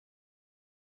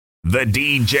The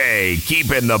DJ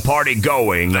keeping the party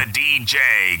going. The DJ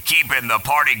keeping the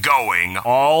party going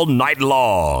all night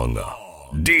long.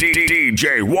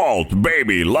 DJ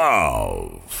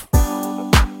WhaltBabieLuv.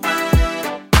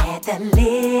 At the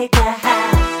liquor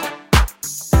house,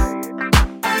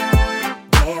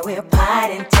 where we're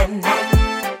partying tonight.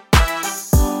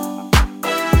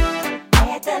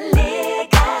 At the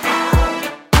liquor house,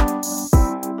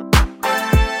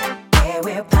 where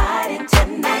we're partying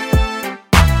tonight.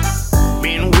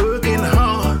 Been working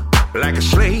hard like a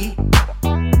slave.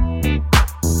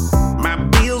 My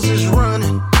bills is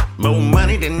running more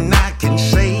money than I can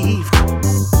save.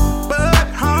 But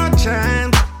hard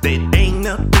times, they ain't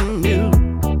nothing new.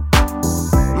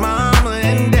 Mama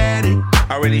and daddy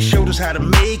already showed us how to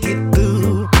make it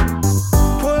through.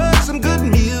 Put some good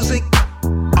music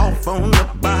off on the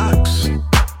box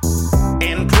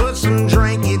and put some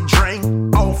drinky drink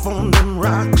off on them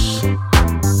rocks.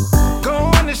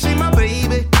 Going to see my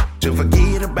baby to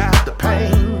forget about the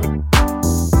pain.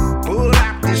 Pull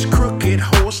out this crooked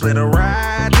horse, let her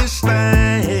ride this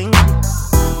thing.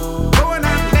 Going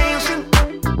out dancing,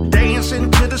 dancing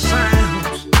to the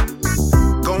sounds.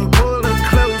 Gonna pull her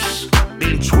close,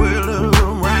 then twirl her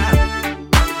around.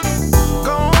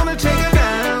 Gonna take her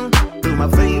down to my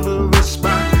favorite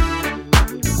spot,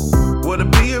 where the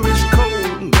beer is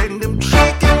cold and them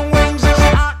chicken wings is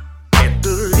hot. At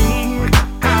the liquor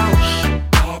house,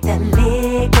 At the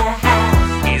liquor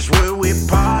house, is where we're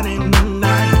partying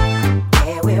tonight.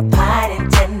 where we're partying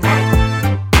tonight.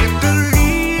 At the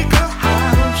liquor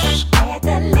house, At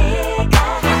the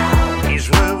liquor house, is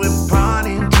where we're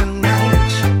partying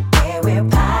tonight. where we're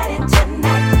partying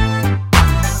tonight.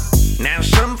 Now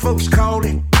some folks call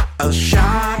it a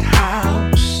shot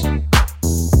house.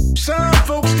 Some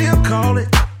folks still call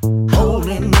it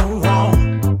holding the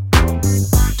wrong.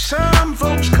 Some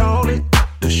folks call it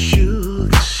the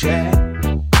sugar shack.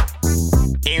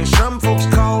 And some folks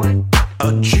call it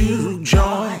a juke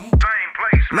joint.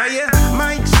 Now you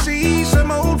might see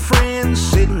some old friends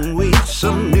sitting with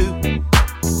some new.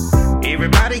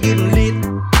 Everybody getting lit,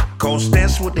 cause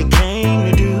that's what they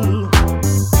came to do.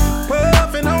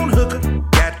 Puffin' on hooker,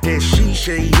 got that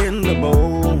shisha in the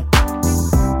bowl.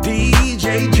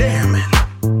 DJ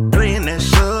jamming, playing that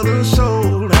southern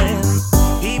soul. And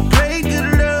he played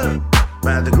Good Love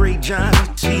by the great Johnny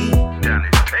T. Johnny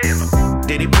Taylor.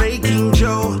 Did he play King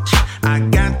George? I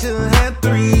got to have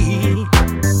three.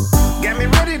 Got me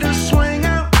ready to swing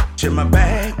out till my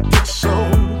back gets sore.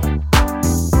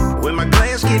 When my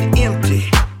glass get empty,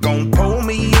 gon' pour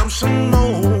me up some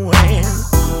more. And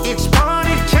it's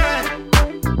party time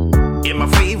in my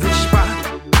favorite spot,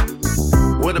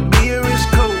 where the beer is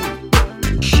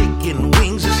cold, chicken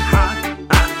wings is hot.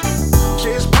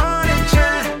 Say it's party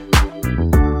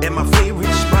time in my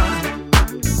favorite spot,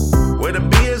 where the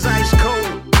beer's ice cold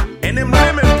and them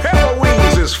lemon pepper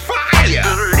wings is fire.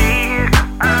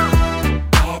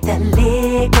 At the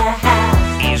liquor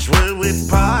house, Is where we're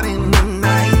partying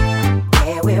tonight.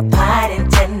 where we're partying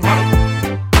tonight.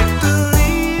 The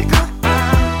liquor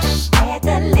house At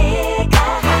the liquor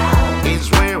house,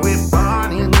 is where we're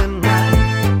partying tonight.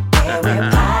 where we're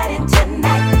partying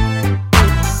tonight.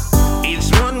 It's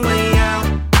one way out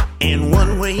and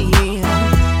one way in.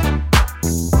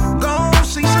 Gonna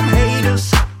see some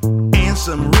haters and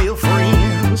some real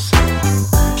friends.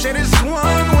 Said it's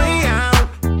one way out,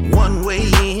 one way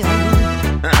in.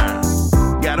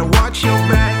 Gotta watch your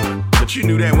back, but you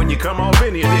knew that when you come off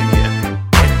in here, didn't you?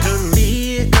 At the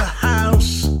liquor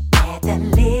house At the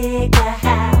liquor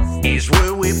house, is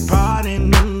where we're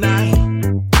partying tonight.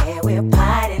 where we're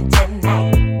partying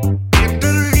tonight. At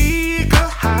the liquor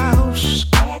house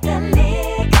At the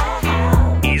liquor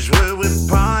house, is where we're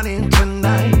partying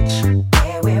tonight.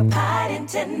 where we're partying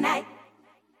tonight.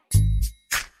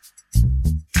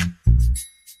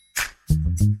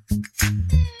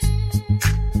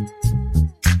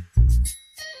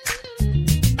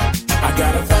 I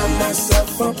gotta find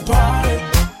myself a party,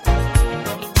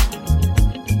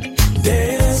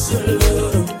 dance a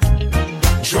little,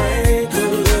 drink a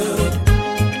little.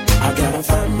 I gotta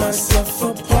find myself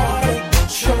a party,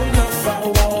 sure enough I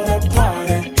wanna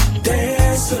party,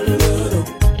 dance a little,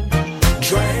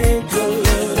 drink a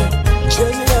little.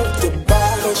 Just left the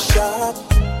bottle shop,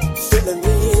 feeling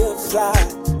real fly.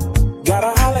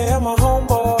 Gotta holler at my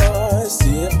homeboys,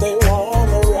 see if they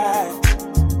wanna ride.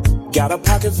 Got a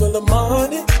pocket full of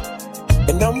money,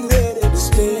 and I'm ready to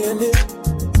spend it.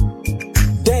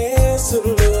 Dance a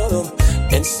little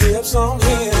and sip some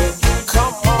Henny.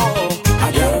 Come on,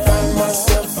 I gotta find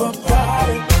myself a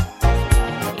party.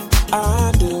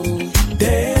 I do.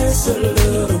 Dance a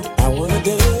little, I wanna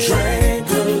dance. Drink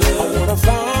a little, I wanna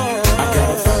find. I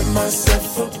gotta find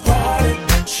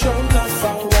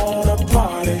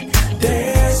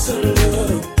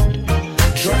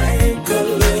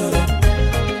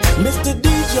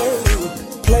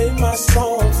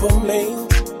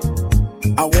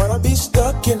I wanna be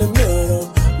stuck in the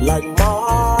middle like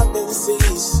Marvin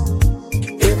Cease.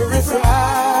 Every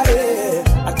Friday,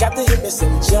 I got to hit me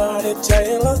some Johnny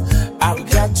Taylor. I've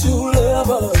got two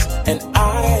lovers, and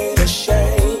I ain't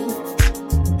ashamed.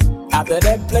 After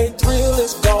that, play Thrill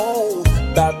Is Gone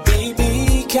by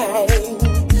B.B. King.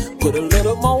 Put a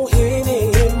little more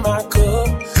Henny in my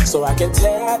cup so I can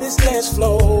tear this dance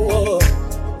floor up.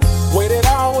 Waited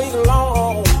all week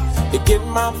long to get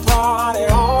my party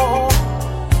on.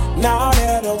 Now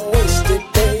that I'm wasted,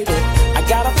 baby, I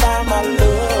gotta find my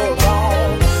love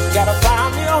on. Gotta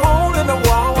find me a hole in the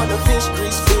wall when the fish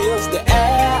grease fills the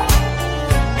air.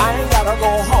 I ain't gotta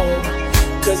go home,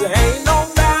 cause there ain't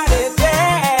nobody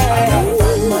there. I gotta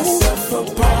find myself a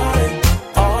party.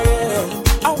 Oh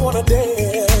yeah, I wanna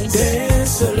dance.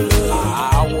 Dance a little. I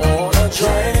wanna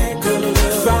drink a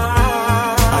little. I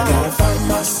gotta find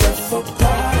myself a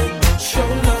party. Show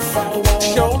enough I want.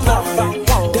 Show enough I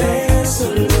want. Dance a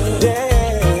little.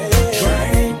 Dance.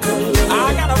 Drink a little. I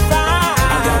gotta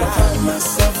find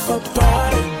myself a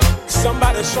party.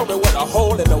 Somebody show me what a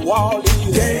hole in the wall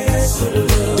is. Dance a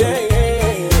little.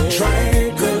 Dance.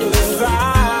 Drink a little. I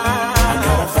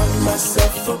gotta find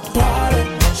myself a party.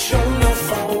 Show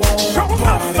enough I want. Show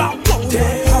enough I want.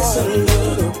 Dance a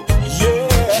little. Yeah.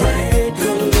 Drink a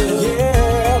little.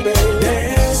 Yeah, baby.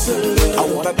 Dance a little. I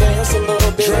wanna dance a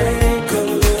little bit. Drink a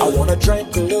little. I wanna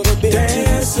drink a little bit.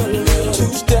 Dance a little.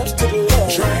 2 steps to the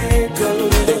left. Drink a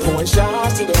little. They pouring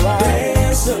shots to the right.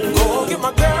 Dance a little. Go get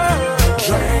my girl.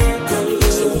 Drink a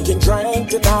little. So we can drink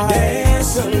tonight.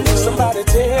 Dance a little. Somebody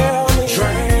tell me.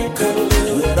 Drink a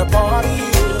little. Where the party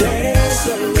is. Dance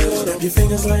a little. Snap your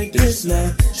fingers like this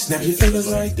now. Snap your fingers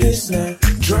like this now.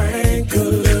 Drink a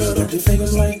little. Snap your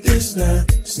fingers like this now.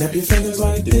 Snap your fingers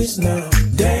like this now.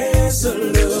 Dance a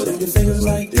little. Snap your fingers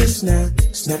like this now.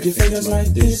 Snap your fingers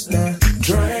like this now.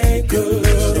 Drink a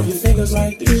little. Snap your fingers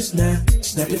like this now.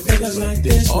 Snap your fingers like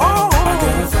this now. I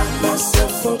gotta find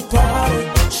myself a party.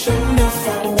 Show enough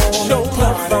I want. Show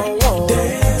enough I want.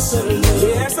 Dance a little.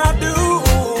 Yes I do.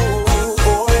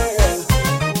 Oh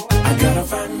yeah. I gotta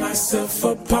find myself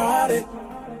a party.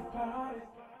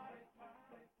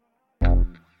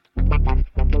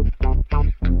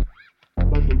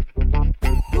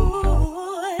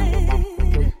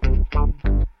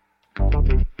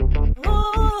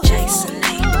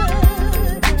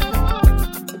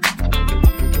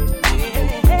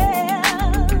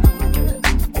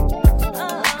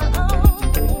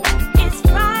 It's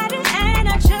Friday and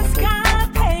I just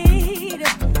got paid.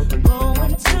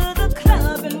 Going to the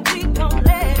club and we gon'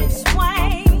 let it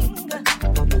swing.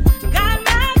 Got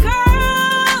my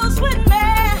girls with me,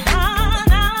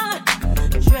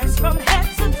 dressed from head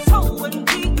to toe and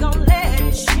we gon' let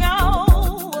it show.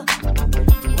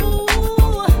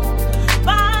 Ooh,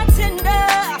 bartender,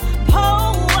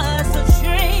 pour us a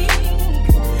drink.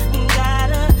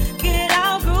 Gotta get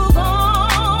our groove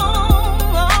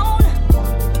on.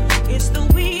 It's the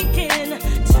weekend,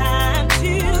 time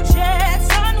to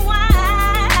just unwind.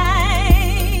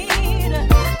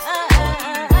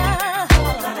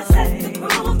 Gonna set the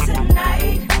groove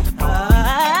tonight.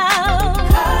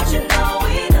 'Cause you know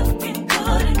we looking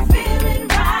good and feeling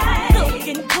right.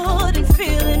 Looking good and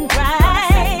feeling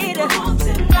right. Groove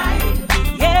tonight.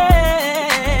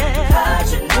 Yeah. 'Cause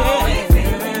you know we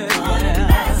feeling good and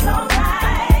that's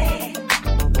alright.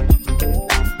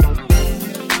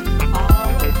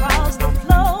 All across the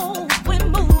floor, we're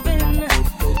moving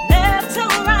left to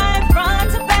right, front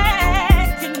to back.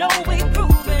 You know we're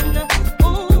grooving,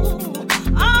 ooh,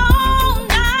 all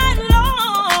night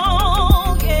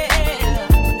long, yeah.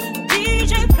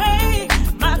 DJ play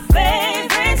my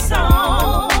favorite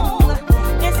song.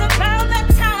 It's about that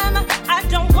time. I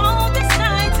don't want this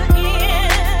night to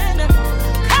end.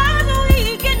 'Cause we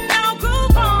getting our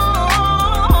groove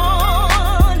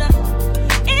on.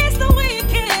 It's the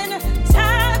weekend,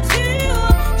 time to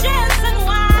just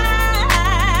unwind.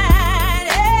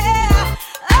 Yeah.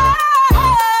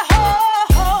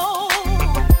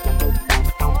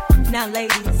 Now,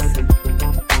 ladies,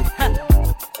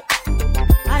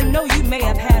 I know you may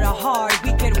have had a hard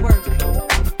week at work,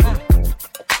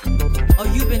 or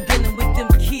you've been dealing with them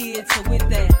kids or with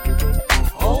that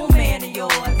old man of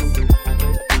yours.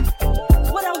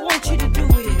 What I want you to do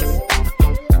is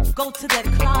go to that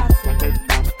closet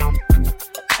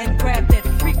and grab that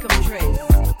freakum dress.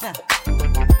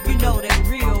 You know that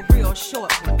real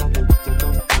short one.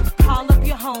 Call up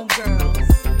your homegirls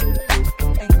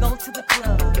and go to the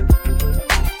club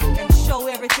and show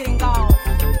everything off.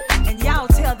 And y'all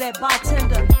tell that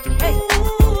bartender, hey,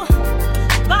 ooh,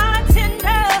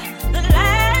 bartender, the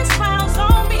last round's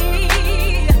on me.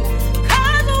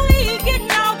 'Cause we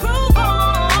getting our groove on.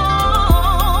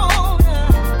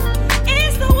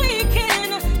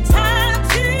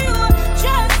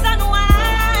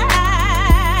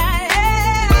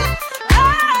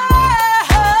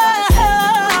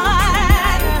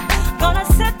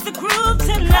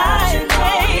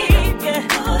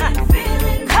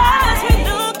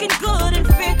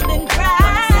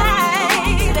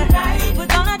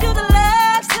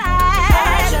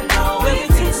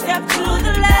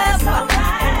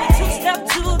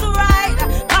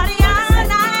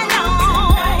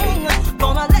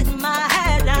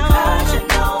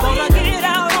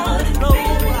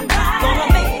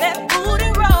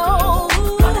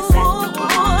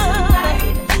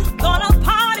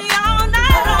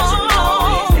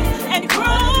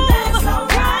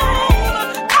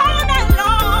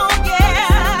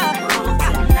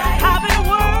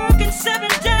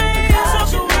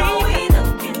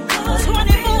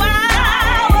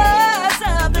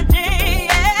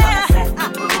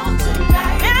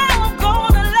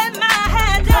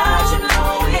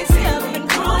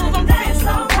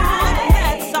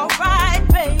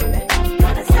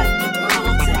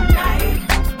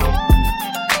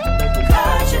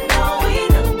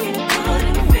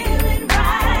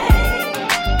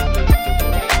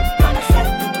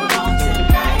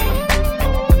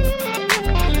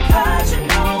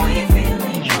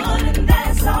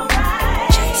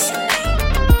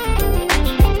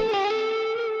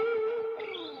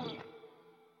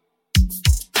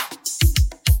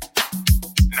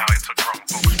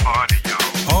 party, y'all.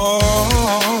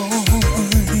 Oh,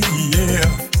 yeah.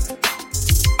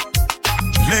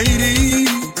 Lady,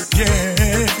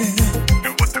 yeah. Do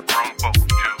what the grown folks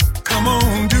do. Come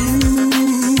on, do.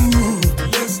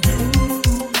 Let's do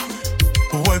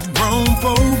what grown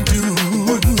folk do.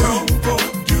 What grown folk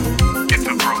do. It's a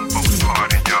grown folks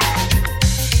party, y'all.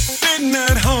 Sitting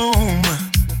at home,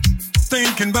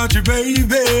 thinking about you,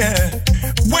 baby.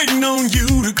 Waiting on you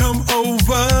to come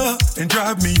over and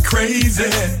drive me crazy.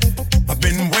 I've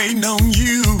been waiting on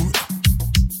you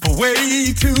for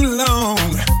way too long.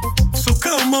 So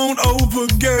come on over,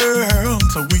 girl,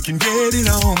 so we can get it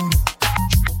on.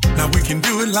 Now we can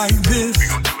do it like this, We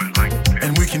gon' do it like this.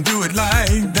 and we can do it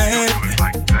like that. Do it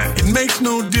like that. It makes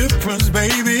no difference,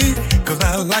 baby, 'cause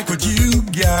I like what you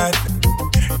got.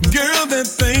 Girl, that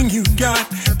thing you got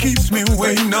keeps me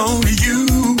waiting on you.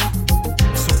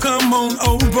 So come on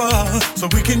over, so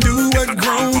we can do what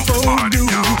grown folk do.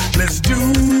 Let's do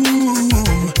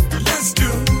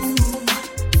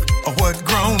what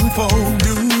grown folk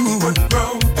do. What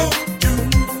grown folk do.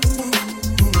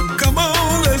 Come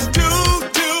on, let's do.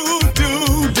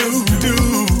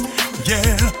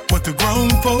 Yeah, what the grown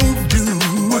folk do.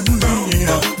 What grown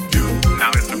folk do. Now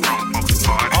it's a grown folks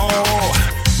party. Oh,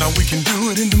 now we can do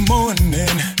it in the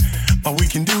morning, or we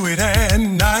can do it at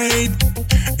night.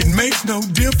 It makes no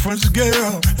difference,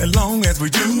 girl, as long as we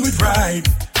do it right.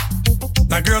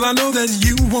 Now, girl, I know that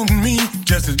you want me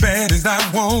just as bad as I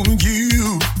want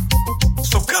you.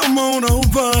 So come on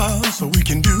over, so we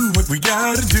can do what we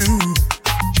gotta do.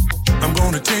 I'm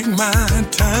gonna take my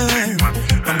time.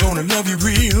 I'm gonna love you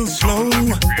real slow.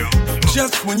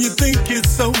 Just when you think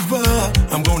it's over,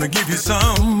 I'm gonna give you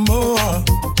some more.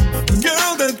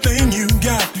 Girl, that thing you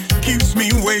got keeps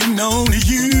me waiting on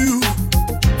you.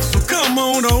 So come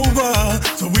on over,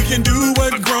 so we can do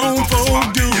what grown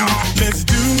folk do. Let's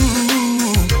do,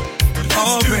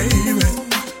 oh baby,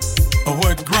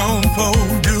 what grown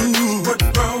folk do. What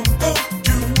grown folk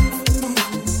do.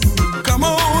 Come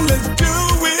on, let's do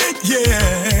it,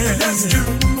 yeah. Let's do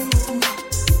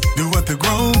what the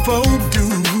grown folk do.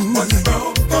 What the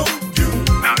grown folk do.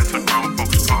 Now it's a grown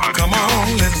folks party. Come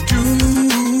on, let's do.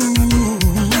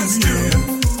 Yeah.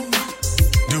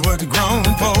 Do what the grown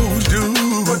folks do.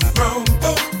 What the grown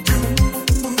folks do.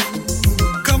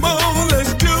 Come on,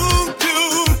 let's do.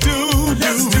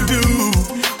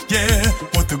 Yeah,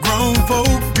 what the grown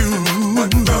folk do. What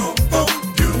the grown folk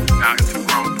do. Now it's a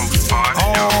grown folks party,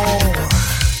 y'all. Oh.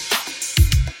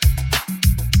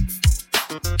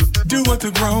 Do what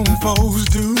the grown folks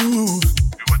do. Do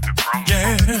what the grown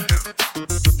Yeah.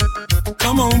 folks do.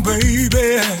 Come on, baby.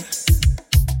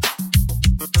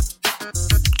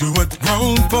 Do what the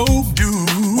grown folk do.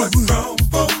 What the grown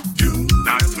folk do.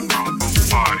 Now it's a grown folks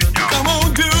party, y'all. Come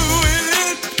on, do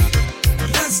it.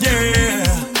 Yeah.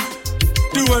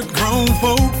 Do what grown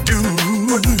folk do.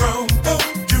 What the grown folk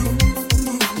do.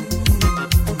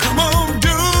 Come on,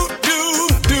 do.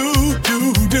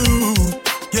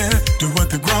 Yeah. Do what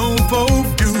the grown folk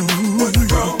do. What the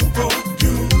grown folk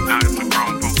do. Now it's a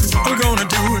grown folks party. We're gonna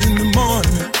do it in the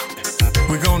morning.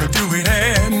 We're gonna do it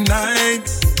at night.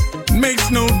 Makes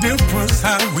no difference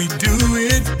how we do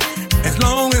it, as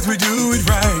long as we do it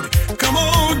right. Come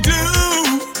on, do.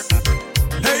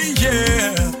 Hey,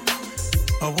 yeah.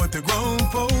 What the grown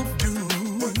folk do.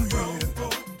 What the grown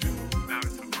folk do. Now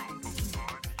it's a grown folks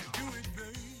party, y'all. Do it,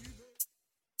 baby.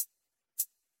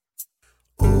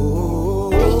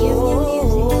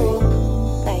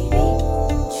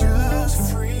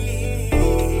 Just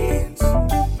friends.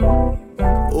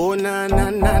 Oh, na na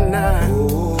na na.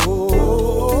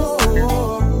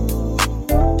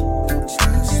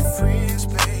 Just friends,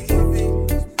 baby.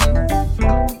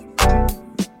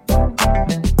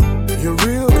 You're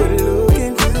real good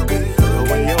looking. The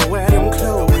way you wear them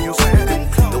clothes,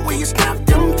 the way you snap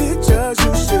them pictures,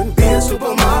 you should be a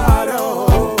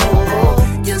supermodel.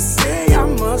 You say I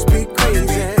must be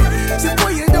crazy. See, boy,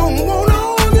 you don't want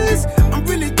all this. I'm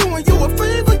really doing you a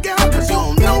favor, girl, 'cause you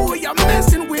don't know who you're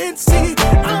messing with. See,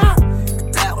 I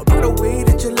can tell by the way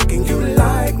that you're looking, you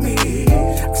like me.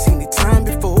 I've seen it time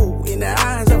before in the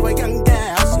eyes of a young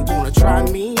gal. She wanna try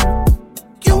me.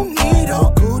 You need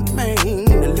a good man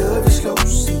to love you slow.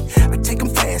 See, I take him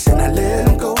fast and I let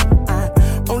him go. I'm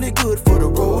only good for the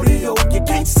rodeo. You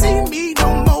can't see me no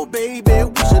more, baby.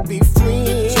 We should be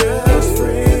friends. Just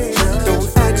friends.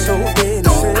 Don't act so innocent.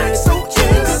 Don't act so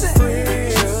innocent.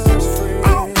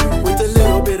 Oh, with a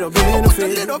little bit of benefit. With a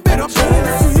little bit of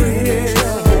benefit.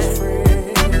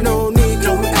 No need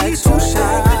to act so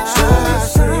shy.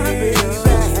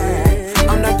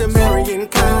 I'm not the marrying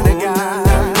kind of guy.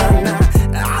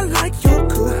 I like your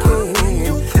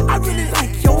cooking. I really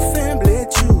like your family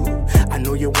too. I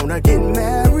know you wanna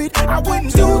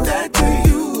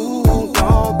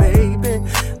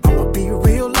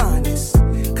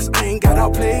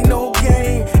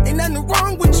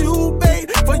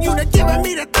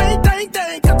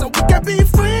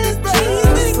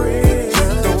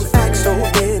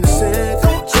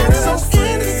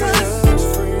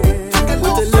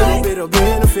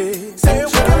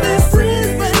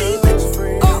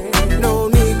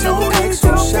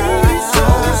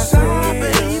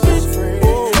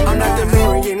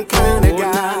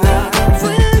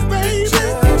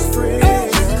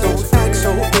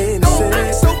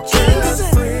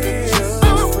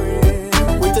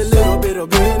little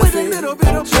benefit. With a little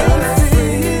bit of benefit.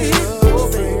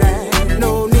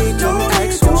 No need to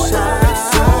act so shy.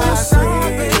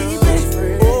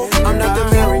 I'm not the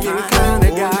marrying kind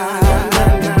of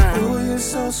guy. Oh, you're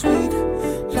so sweet,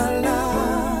 la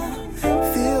la.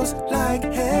 Feels like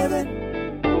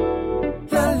heaven,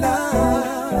 la la.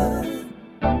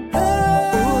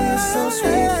 Oh, you're so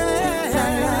sweet, la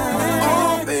la.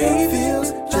 Oh, baby, feels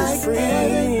just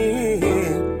free,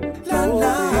 la la.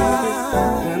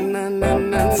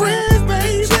 Friends,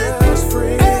 baby, just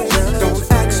free.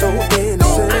 Don't act so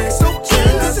innocent.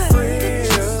 Just free,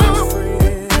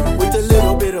 with a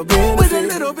little bit of benefit. With a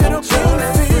little bit of benefit.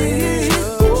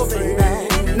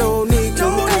 No need to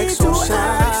act so shy.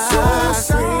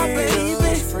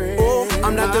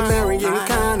 I'm not the marrying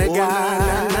kind of guy.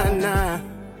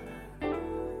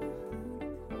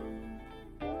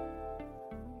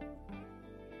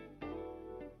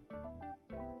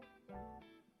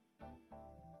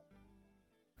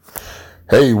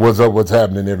 Hey, what's up? What's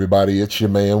happening, everybody? It's your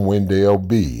man, Wendell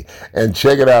B. And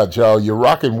check it out, y'all. You're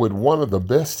rocking with one of the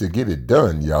best to get it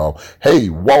done, y'all. Hey,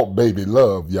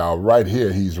 WhaltBabieLuv, y'all. Right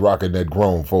here, he's rocking that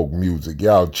grown folk music.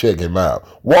 Y'all check him out.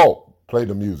 Walt, play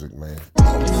the music, man.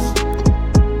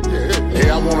 Hey,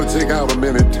 I want to take out a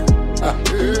minute.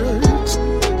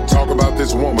 Talk about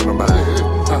this woman of mine.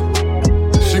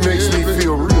 She makes me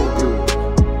feel real good.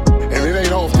 And it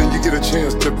ain't often you get a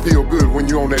chance to feel good when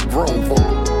you're on that grown folk.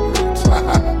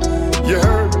 You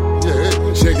heard me?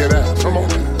 Yeah, check it out. Come on,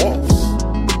 waltz.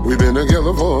 We've been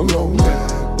together for a long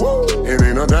time. Woo. It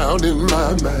ain't a doubt in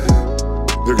my mind.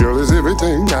 The girl is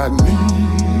everything I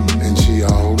need, and she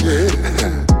all yeah.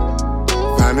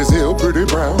 Fine as hell, pretty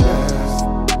brown eyes.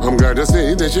 I'm glad to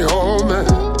say that she all mine.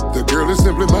 The girl is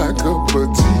simply my cup of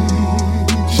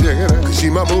tea. Check it out, 'cause she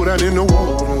my boat out in the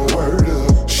water. Word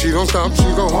up. She don't stop, she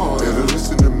go hard. Better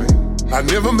listen to me. I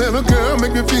never met a girl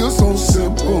make me feel so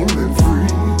simple and free.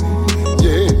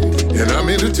 Yeah, and I'm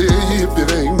here to tell you if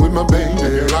it ain't with my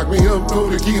baby, lock me up, throw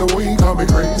the key away, call me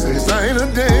crazy. This ain't a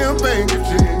damn thing if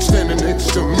she ain't standing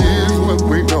next to me. Here's what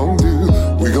we gon' do.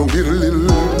 We gon' get a little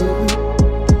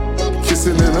love,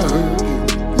 kissing and a hugging.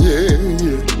 Yeah,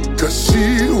 yeah, 'cause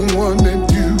she the one that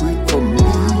do it for me.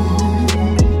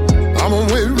 I'm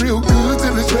gonna wait real good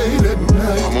till it's late at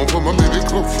night. I'm gonna put my baby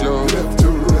close, y'all, left to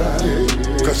right.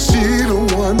 Yeah, 'cause she the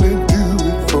one that do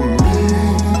it for me.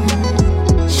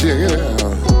 Check it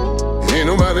out. Ain't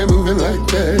nobody moving like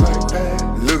that.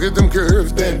 Look at them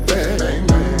curves that bad.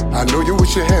 I know you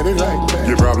wish you had it like that.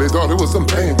 You probably thought it was some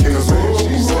pancakes.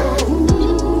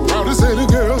 Proud to say the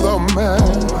girls are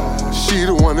mine. She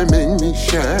the one that make me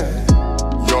shine.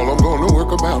 Y'all, I'm gonna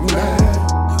work about 9.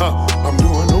 I'm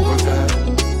doing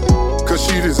overtime, 'cause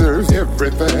she deserves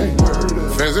everything.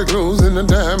 Fancy clothes and a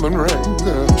diamond ring.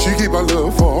 She keep our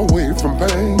love far away from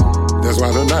pain. That's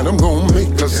why tonight I'm gonna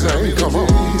make her sing. Come on,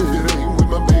 if it ain't with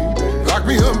my baby, lock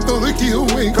me up, throw the key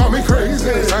away, call me crazy.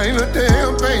 This ain't a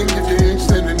damn thing if you ain't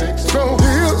standing next. So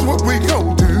here's what we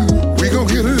gon' do. We gon'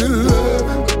 get a little love,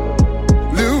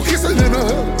 little kissing and a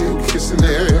hug, little kissing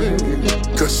and a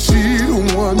hug. 'Cause she the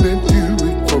one that do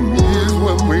it for me. Here's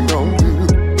what we gon' do.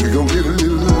 We gon' get a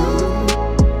little love,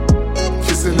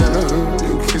 kissing and a hug,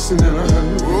 little kissing and a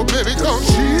hug. Oh baby, 'cause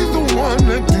she's the one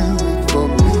that do it for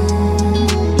me.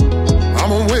 I'm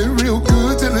gonna wait real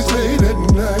good till it's late at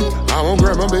night. I'm gonna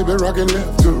grab my baby rockin'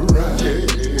 left to right.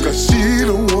 Yeah, 'cause she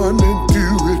the one that do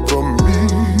it for me.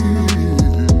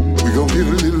 We gon' get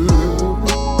a little love,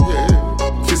 yeah,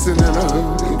 kissing and a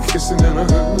hug, kissing and a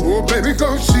hug. Oh baby,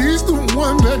 'cause she's the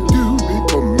one that do it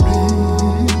for me.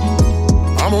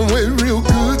 I'm gonna wait real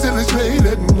good till it's late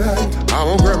at night. I'm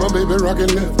gonna grab my baby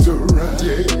rockin' left to right.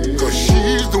 Yeah, 'cause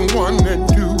she's the one that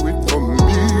do it for me.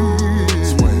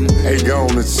 Hey, go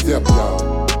on and step, y'all.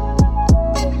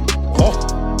 Oh,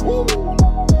 woo.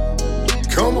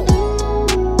 Come on.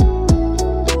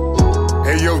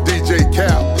 Hey, yo, DJ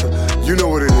Cap, you know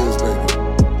what it is, baby.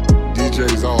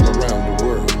 DJs all around the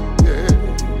world. Yeah.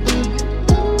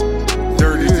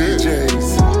 Dirty DJs,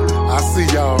 I see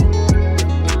y'all.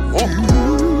 Oh.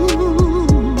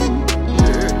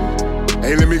 Yeah.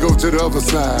 Hey, let me go to the other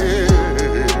side.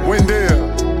 Yeah. Wendell,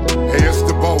 hey, it's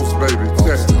the boss, baby.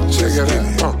 Check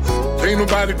it out. Can't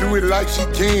nobody do it like she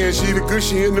can. She the good,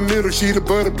 she in the middle, she the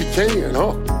butter pecan,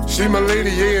 huh? She my lady,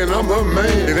 yeah, and I'm her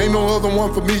man. It ain't no other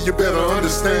one for me, you better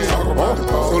understand.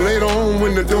 So later on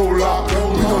when the door lock,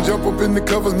 we gon' jump up in the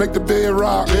covers, make the bed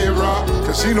rock.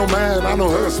 Cause she know mine, I know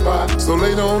her spot. So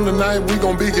later on tonight, we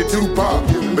gon' be get Tupac.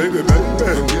 Baby, baby, get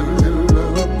a little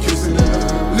love, kissing and a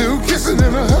hug. Little kissing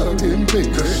and a hugging,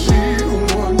 baby. Cause she the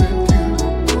one that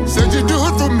do. Said you do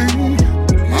it for me.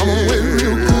 I'ma wait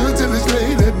real good till it's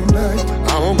late at night.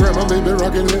 I'm gonna grab my baby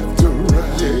rockin' left to right.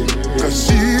 Cause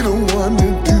she the one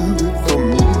that do it for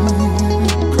me.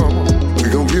 Come on, we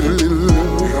gon' get a little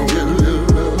love, we gon' get a little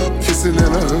love. Kissing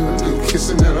and a hug,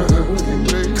 kissing and a hug.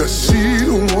 Cause she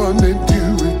the one that do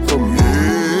it for me.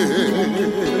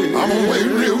 I'ma wait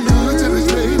real good till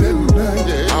it's late at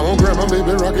night. I'ma grab my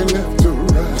baby rockin' left to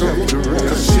right.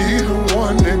 Cause she the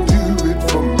one that do it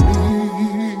for me.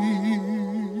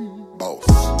 Boss.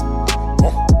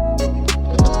 Oh.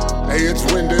 Hey, it's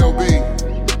Wendell B.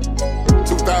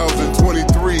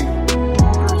 2023.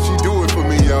 She do it for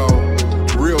me, y'all.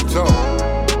 Real talk.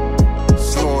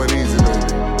 Slow and easy, baby.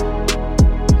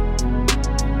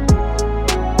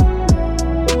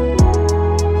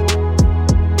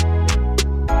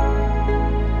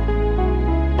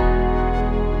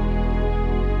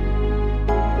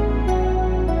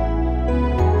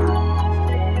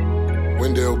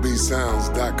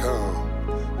 WendellBSounds.com.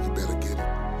 You better get it.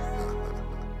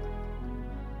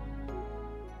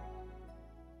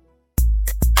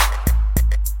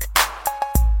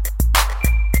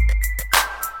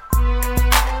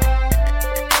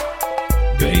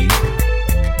 Baby,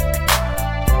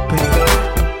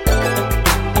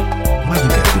 why you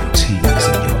got little tears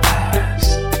in your eyes?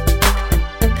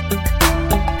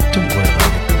 Don't worry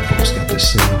about what folks got to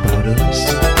say about us.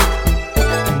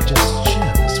 They just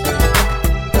jealous, baby.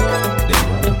 They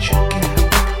want what you got.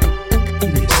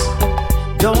 Listen,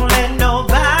 don't let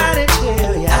nobody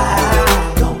tell you I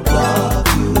don't love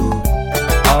you.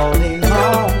 All day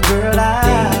long, girl, I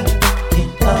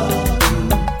can't love you.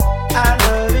 I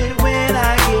love it when I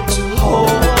get to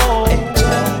hold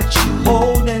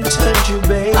and touch you,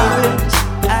 baby.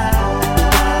 I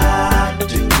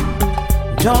do.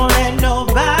 Don't let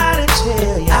nobody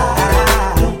tell you I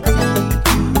don't need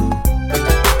you.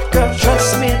 Girl,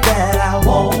 trust me that I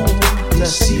won't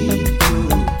deceive you.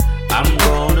 I'm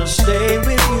gonna stay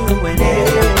with you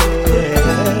whenever.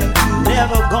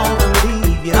 Never gonna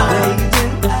leave you,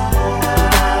 baby. I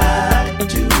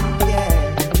do, yeah.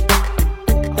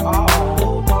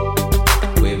 Oh,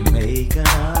 we're making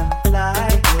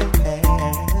unlikely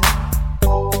path.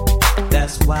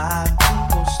 That's why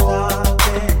people stop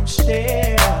and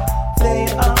stare.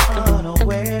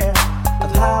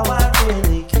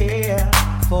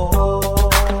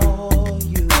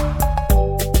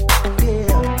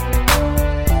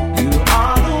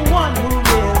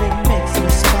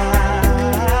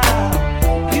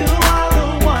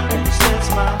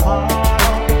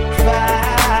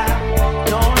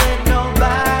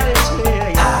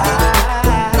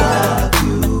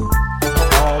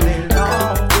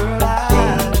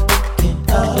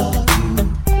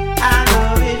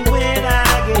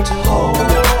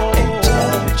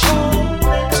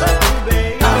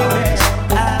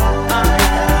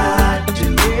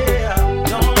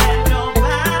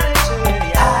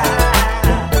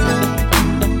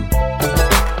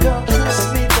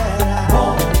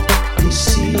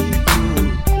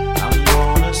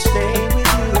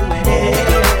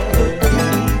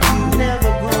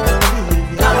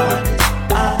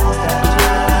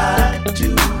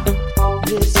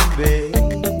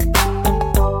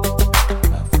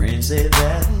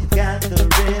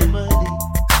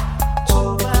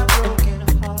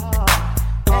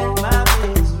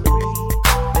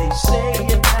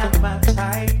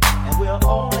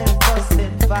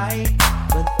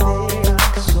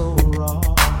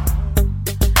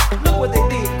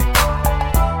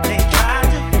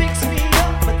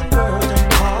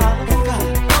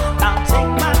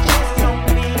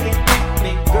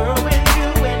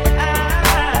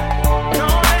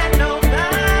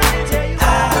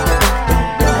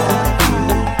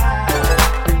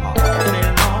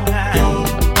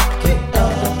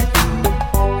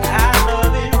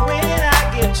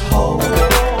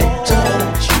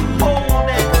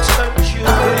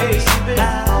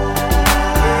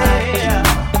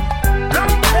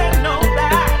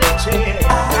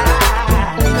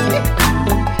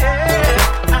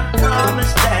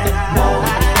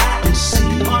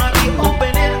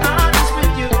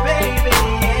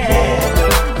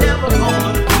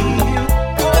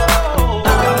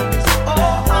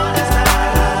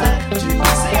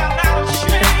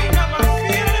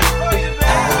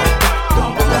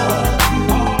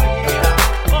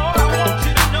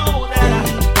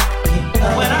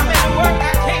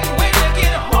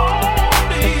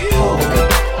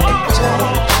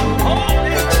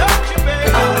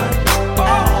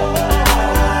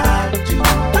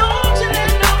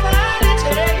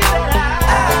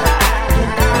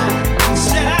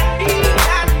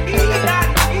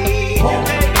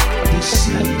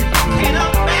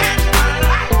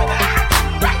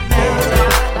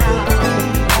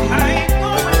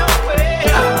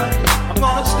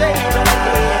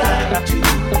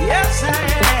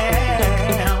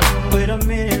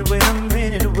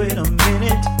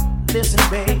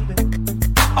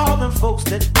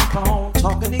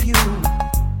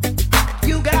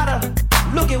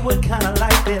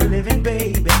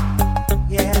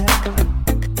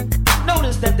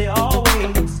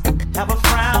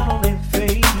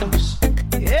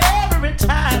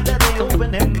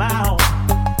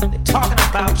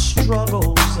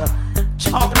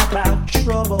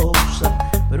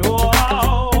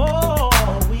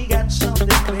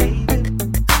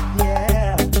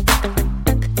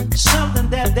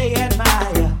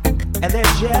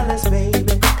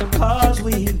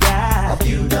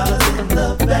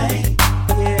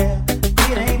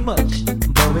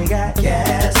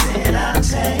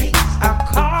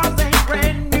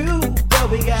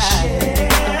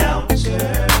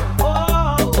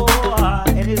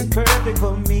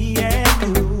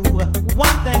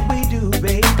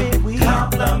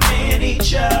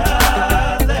 each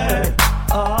other.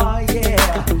 Oh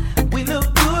yeah, we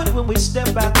look good when we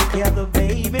step out together,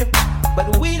 baby,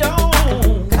 but we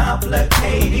don't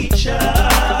complicate each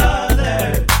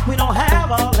other. We don't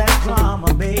have all that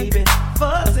drama, baby,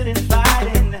 fussing and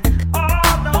fighting.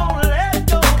 Oh, don't let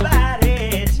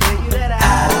nobody tell you that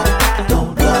I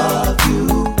don't love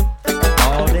you.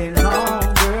 All day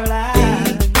long, girl,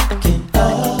 I can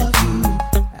love you.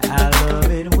 I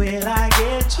love it when I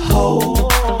get to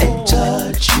hold and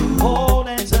touch you. Hold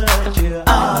and touch you.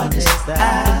 Honest,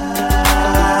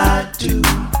 I do.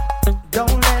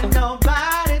 Don't let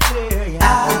nobody tell you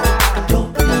I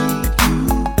don't need you.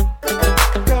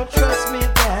 Girl, trust me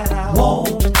that I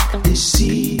won't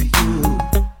deceive you.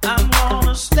 I'm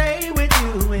gonna stay with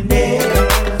you and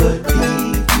never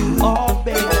leave you. Oh,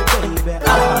 baby, baby,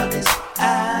 honest, I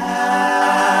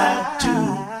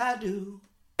do.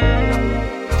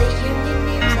 The Union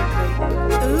Music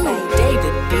Group. Ooh,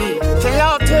 David B. Can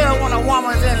y'all tell when a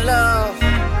woman's in love?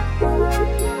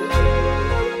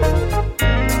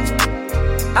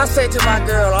 I say to my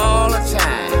girl all the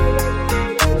time,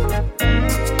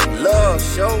 love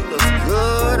sure looks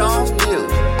good on you.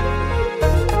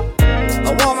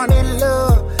 A woman in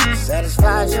love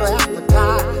satisfies your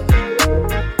appetite.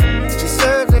 She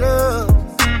serves it up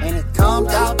and it comes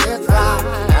out just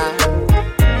right.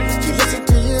 She listens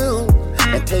to you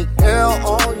and take care of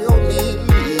all your needs.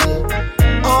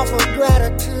 Offer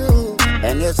gratitude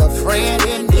and is a friend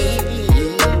in need.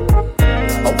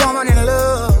 A woman in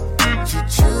love, she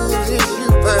chooses you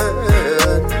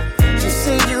first. She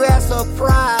sees you as a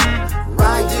pride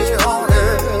right here on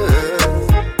earth.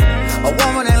 A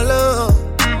woman in love,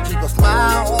 keep a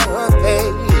smile on her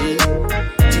face.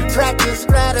 She practices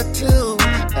gratitude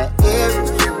in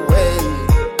every way.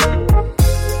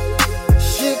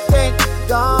 She thanks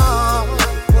God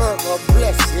for her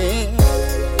blessing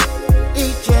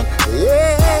each and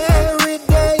every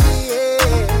day.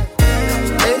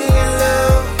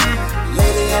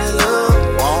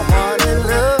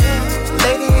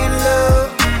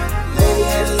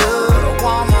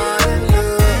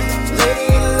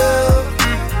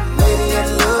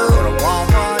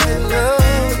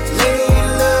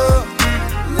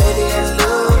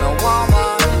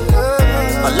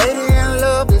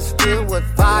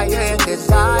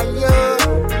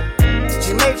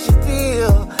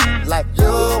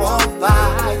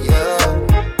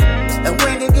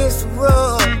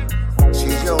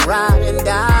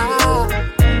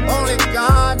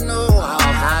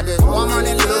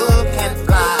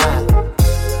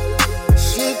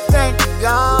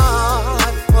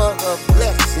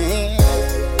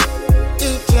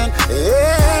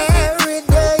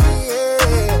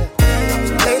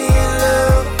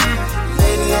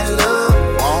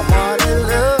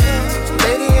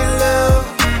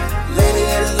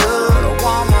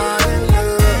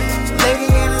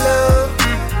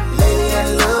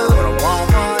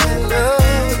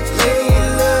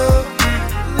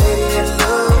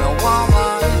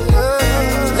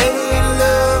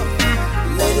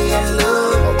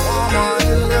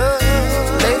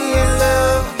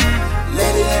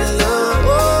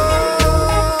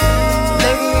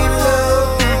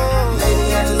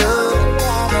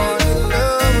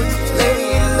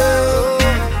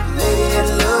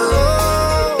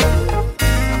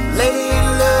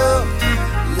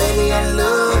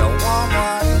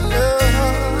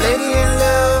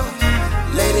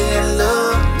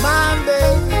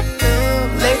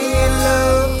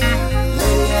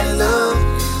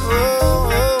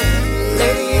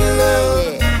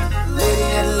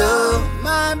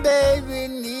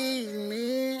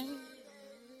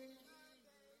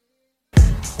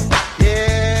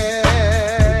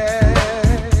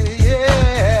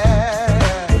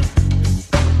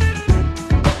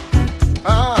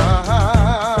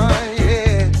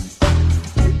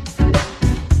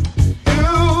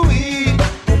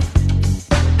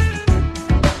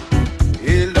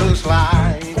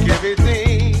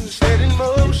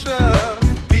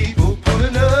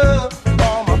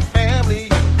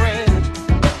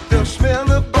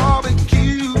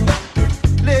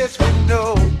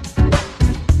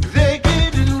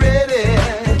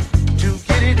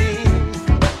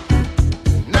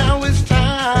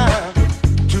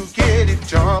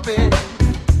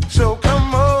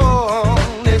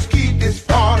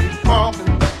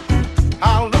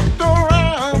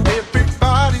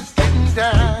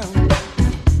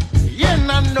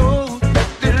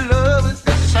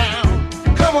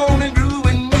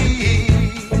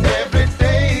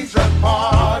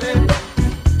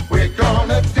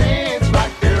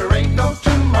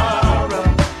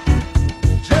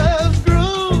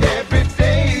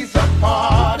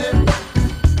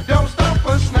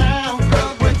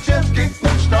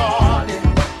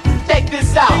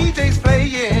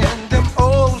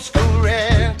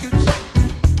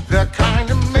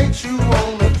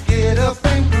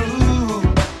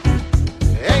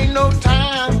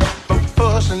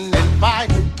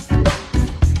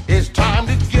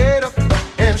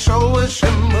 she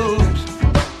moves.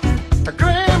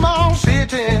 Grandma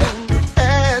sitting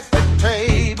at the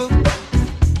table,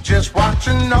 just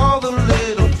watching all the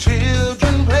little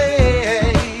children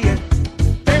play.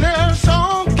 Then her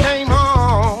song came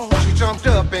on, she jumped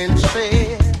up and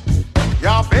said,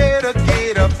 y'all better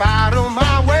get up out of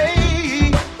my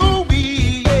way. Ooh,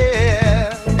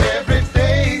 yeah. Every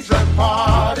day's a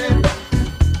party.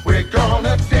 We're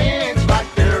gonna dance like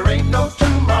there ain't no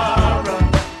tomorrow.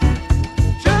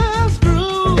 Just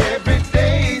groove. Every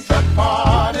day's a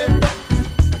party.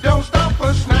 Don't stop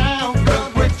us now,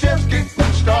 'cause we're just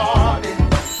getting started.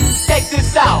 Check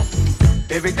this out.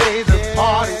 Every day's a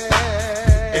party.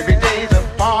 Every day's a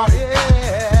party.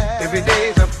 Every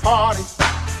day's a party.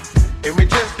 And we're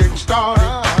just getting started.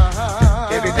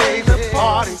 Every day's a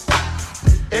party.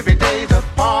 Every day's a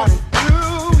party.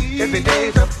 Every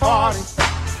day's a party.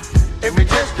 And we're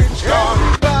just getting started.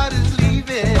 Everybody's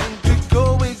leaving to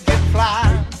go and get fly.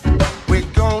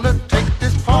 We're gonna take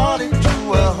this party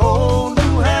to a whole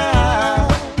new high.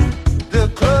 The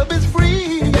club is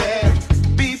free, yeah,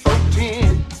 before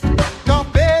 10. Y'all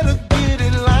better get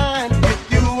in line if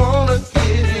you wanna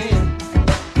get in.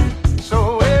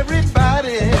 So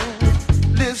everybody,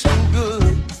 listen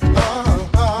good.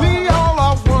 We all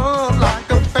are one like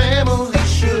a family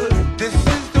should. This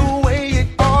is the way it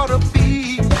ought to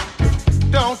be.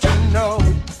 Don't you know?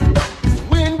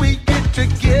 When we get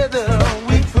together,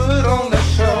 we put on a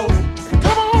show.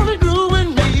 Come on and groove with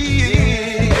me.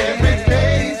 Every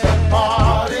day's a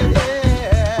party.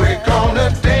 We're gonna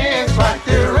dance like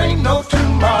there ain't no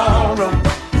tomorrow.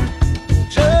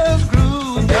 Just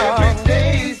groove, y'all. Every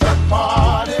day's a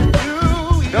party.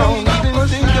 Don't even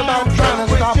think about trying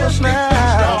to stop us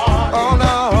now. Oh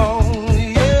no,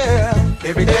 yeah.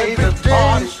 Every day's a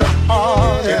party.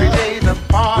 Every day's a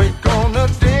party. We're gonna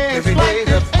dance every day's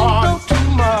a party. No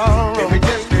tomorrow. Every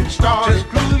day's getting started. Just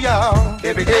groove, y'all.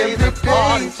 Every day's a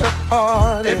party.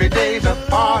 Every day's a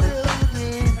party.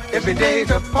 Every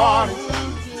day's a party.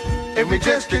 And we're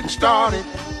just getting started.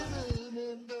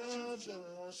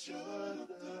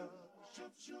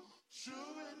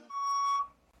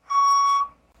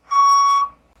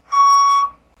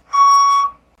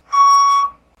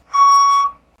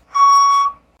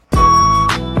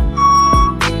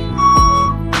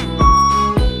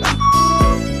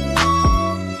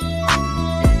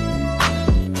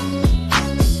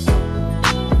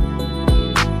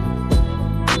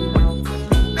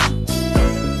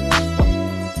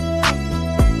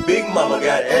 Big mama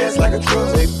got ass like a truck.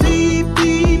 Say beep,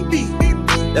 beep, beep.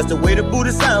 That's the way the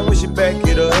booty sound when she back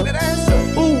it up.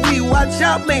 Ooh, we watch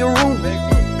out, make room.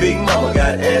 Big mama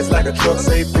got ass like a truck.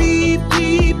 Say beep,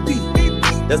 beep, beep.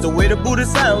 That's the way the booty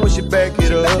sound when she back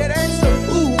it up.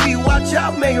 Ooh, we watch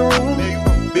out, make room.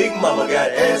 Big mama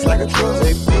got ass like a truck.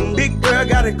 Say big girl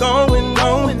got it going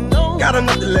on. Got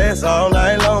enough to last all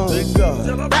night long.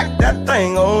 Back that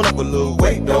thing on up a little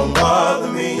weight, don't bother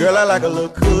me. Girl, I like a little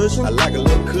cushion. I like a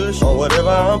little cushion on whatever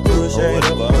I'm pushing.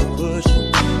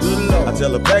 I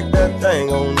tell her back that thing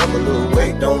on up a little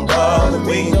weight, don't bother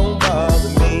me.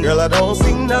 Girl, I don't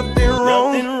see nothing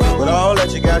wrong with all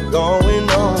that you got going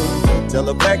on. Tell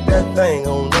her back that thing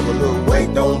on up a little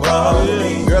weight, don't bother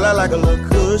me. Girl, I like a little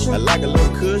cushion. I like a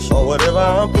little cushion on whatever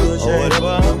I'm pushing.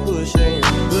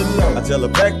 I tell her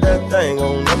back that thing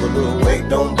on up a little weight,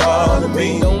 don't bother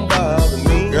me.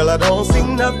 Girl, I don't see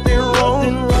nothing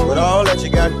wrong with all that you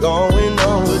got going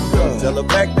on. Tell her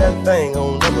back that thing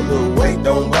on up a little weight,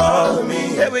 don't bother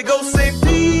me. Here we go, say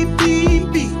beep,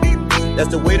 beep, beep. That's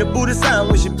the way the booty sound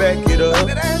when she back it up.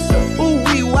 Ooh,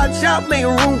 we watch out, make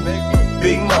room.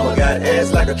 Big mama got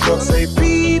ass like a truck. Say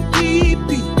beep, beep,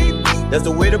 beep. That's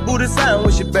the way the booty sound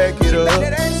when she back it up.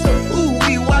 Ooh,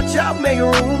 we watch out, make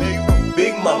room.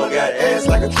 Big mama got ass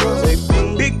like a truck. Say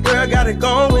big girl got it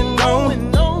going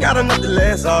on. Got enough to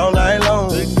last all night long.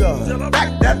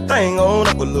 Back that thing on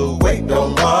up a little weight,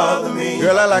 don't bother me.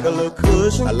 Girl, I like a little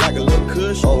cushion. I like a little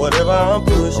cushion on whatever I'm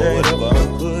pushing.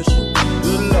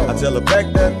 I tell her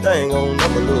back that thing on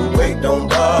up a little weight, don't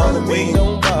bother me.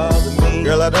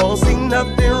 Girl, I don't see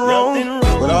nothing wrong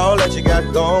with all that you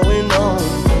got going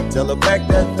on. Tell her back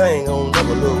that thing on up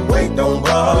a little weight, don't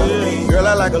bother me. Girl,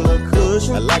 I like a little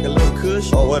cushion. I like a little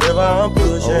cushion on whatever I'm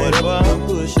pushing.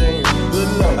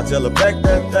 I tell her back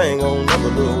that thing on up a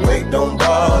little weight, don't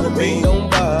bother me.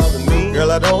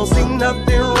 Girl, I don't see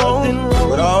nothing wrong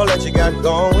with all that you got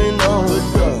going on.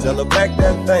 Tell her back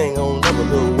that thing on up a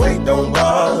little weight, don't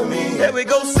bother me. Here we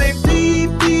go, say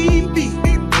beep, beep, beep.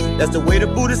 That's the way the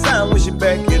booty sound when she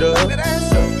back it up.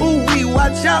 Ooh, we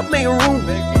watch out, make room.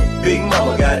 Big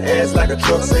mama got ass like a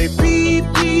truck. Say beep,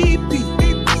 beep, beep.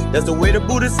 That's the way the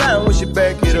booty sound when she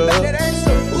back it up.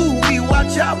 Ooh, we watch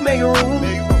watch out, make room.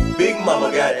 Big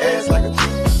mama got ass like a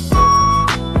tree.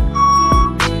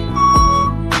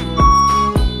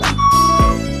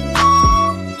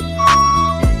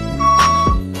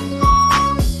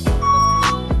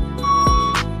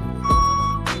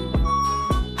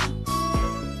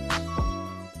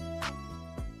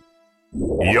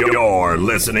 You're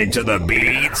listening to the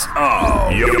beats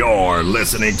of. You're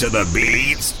listening to the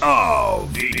beats of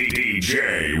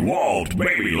DJ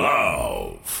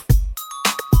WhaltBabieLuv.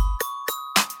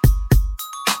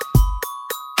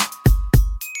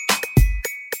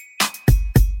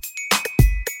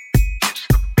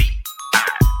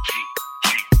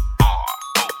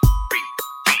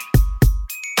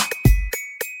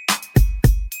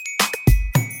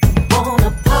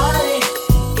 Wanna party?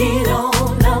 Get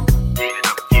on up.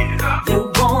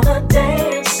 You wanna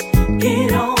dance?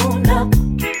 Get on up.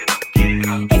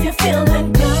 If you're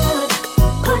feeling good,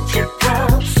 put your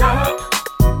cups up.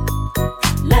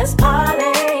 Let's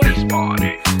party.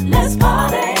 Let's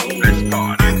party.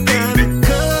 I got a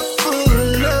cup full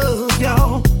of love,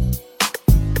 y'all,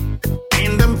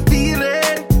 and I'm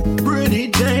feeling pretty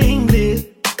dang lit.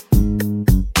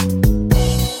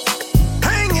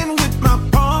 Hanging with my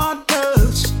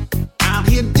partners, out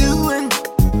here doing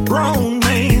grown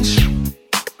man shit.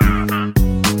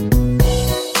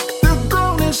 The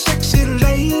grown and sexy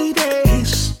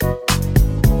ladies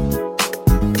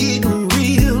getting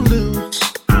real loose.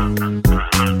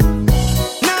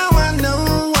 Now I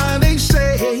know why they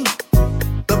say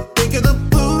the bigger the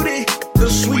booty, the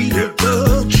sweeter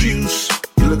the juice.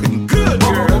 You're looking good,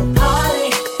 girl. Wanna party?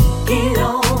 Get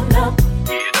on up.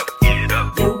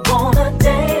 You wanna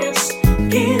dance?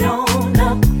 Get on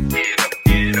up.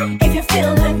 If you're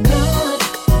feeling good,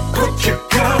 put your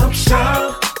cups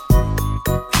up.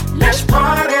 Let's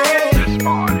party.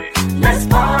 Let's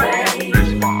party.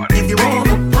 If you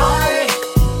Wanna wanna party?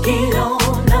 Get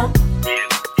on up.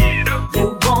 You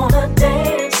wanna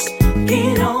dance?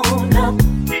 Get on up.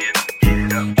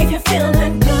 If you're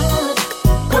feeling good,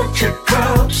 put your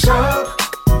cups up.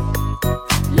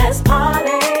 Let's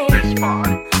party.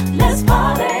 Let's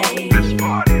party.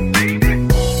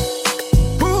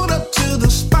 pull up to the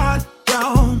spot,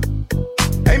 y'all.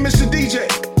 Hey, Mr. DJ,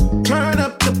 turn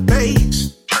up the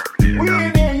bass. We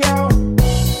in there, y'all.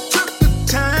 Took the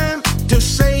time to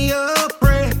say a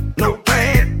prayer. No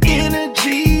bad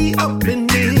energy up in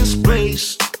this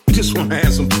place. We just wanna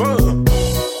have some fun.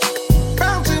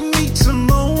 About to meet some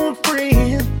old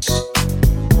friends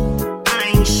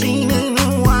I ain't seen in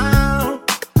a while.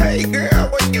 Hey, girl,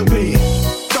 where you been?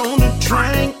 Gonna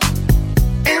drink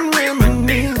and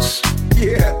reminisce.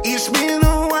 Yeah, it's been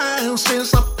a while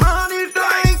since I partied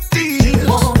like this.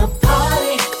 Wanna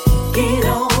party? Get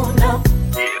on up.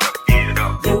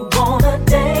 You wanna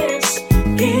dance?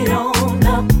 Get on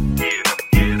up.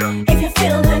 If you're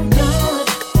feeling good,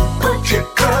 put your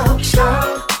cups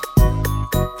up.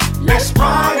 Let's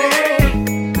party.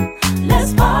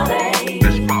 Let's party.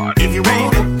 If you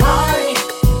wanna Party.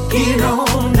 Get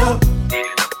on up.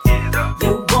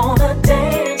 You wanna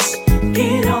dance?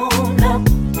 Get on up.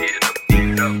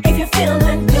 If you're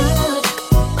feeling good,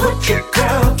 put your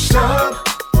cups up.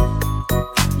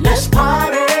 Let's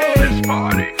party.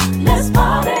 Let's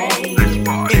party.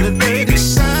 in the baby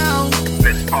sound,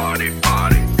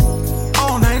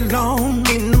 all night long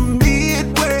in the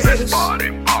Midwest,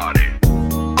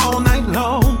 all night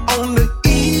long on the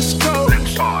East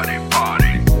Coast, all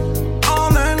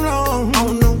night long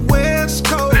on the West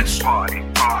Coast,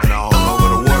 and all over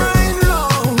the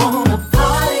world. Wanna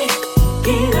party?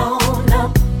 Get on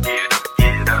up.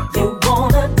 You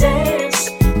wanna dance?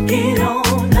 Get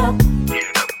on up.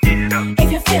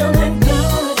 If you're feeling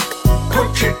good,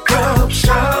 put your cups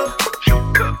up.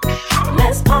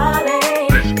 Let's party.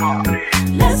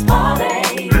 Let's party.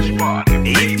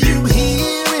 If you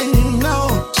hear any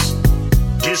noise,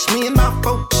 just me and my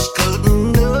folks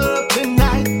cutting up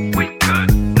tonight.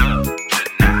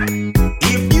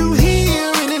 If you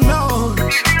hear any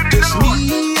noise, just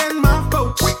me and my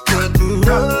folks cutting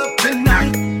up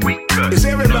tonight. It's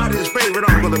everybody's favorite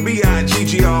uncle, the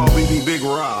B.I.G.G.R.B.B. Big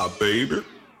Rob, baby.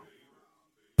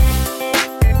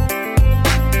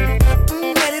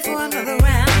 Ready for another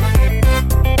round?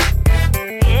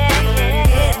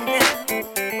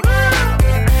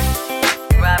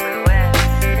 Robert West,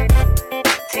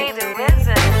 T the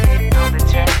Wizard on the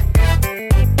track.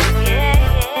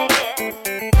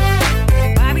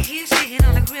 Barbecue chicken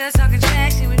on the grill, talking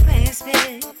trash, and we playing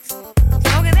spades.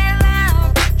 Smoking that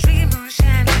loud, drinking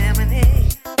moonshine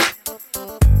lemonade.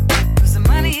 Put some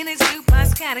money in the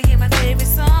jukebox, gotta hear my favorite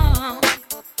song.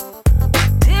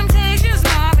 Temptations,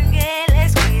 Marvin Gaye,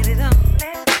 let's get it on.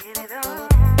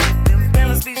 Them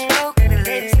fellas be stroking it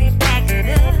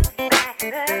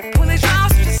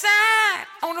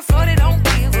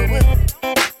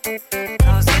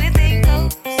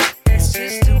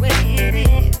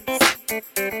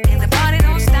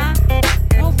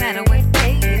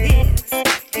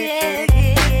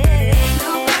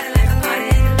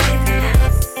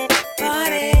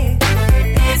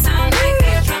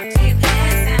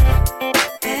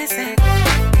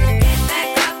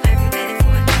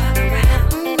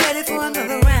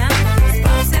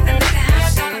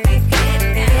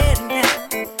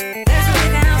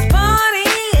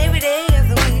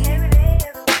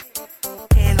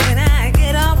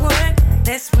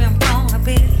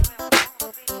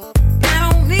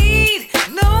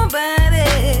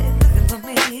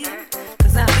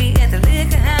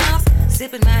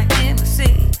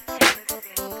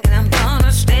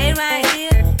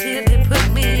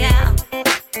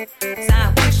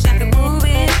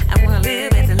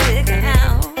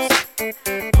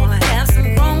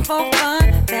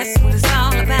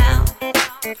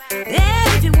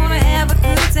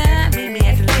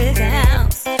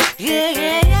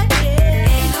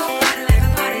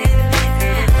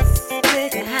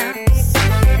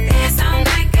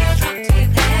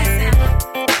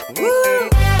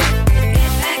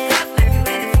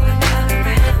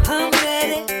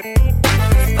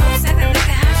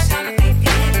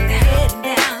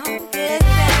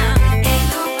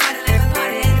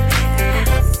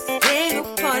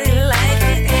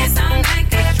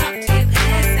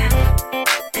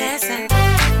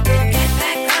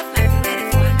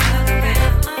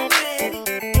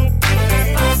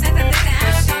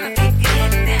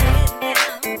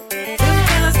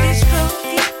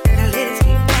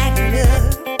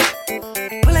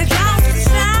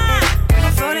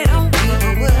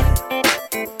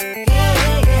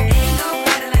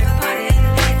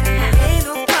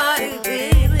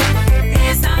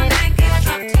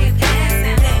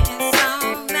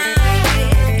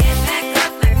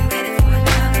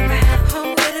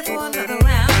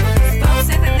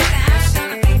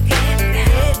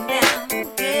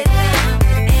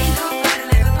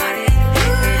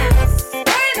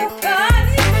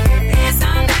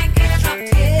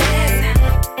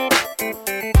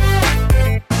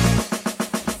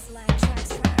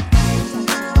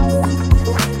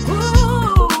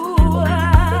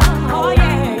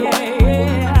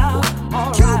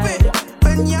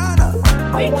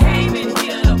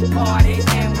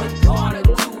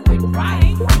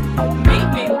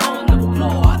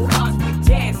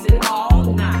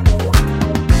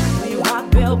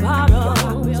real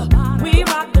bottoms. We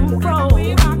rock them froze.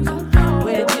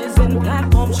 Wedges and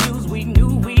platform shoes, we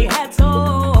knew we had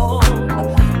soul.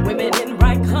 Women in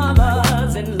bright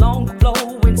colors and long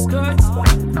flowing skirts.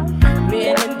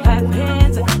 Men in black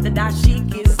pants, the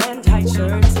dashikis and tight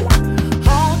shirts.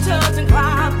 Halters and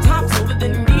crop tops over the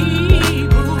knee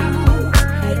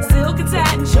boots. Silk and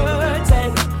satin shirts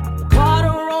and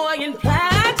corduroy and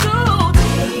plaid suits.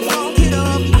 Funk it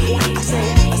up.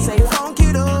 I say funk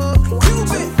it up.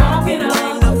 Cupid. Funk it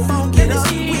up. Funk it up.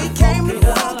 We came to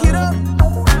funk it up.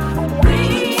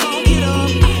 Funk it up.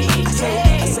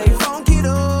 I say funk it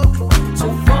up. So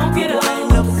funk it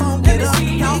up. Funk it up. We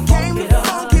came to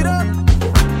funk it up.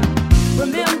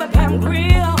 Remember Pam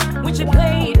Grill when she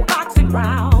played boxing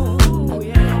round.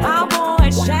 Our boy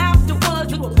Shafter was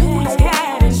with Boots,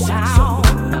 Cat and Shout.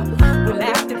 We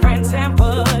laughed at Fran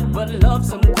Sanford, but loved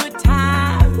some good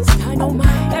times.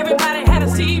 Everybody had a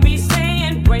CB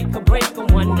saying break a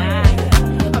one night.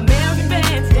 American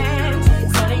bands dance,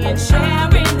 Sonny and Cher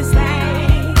in the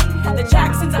stand. The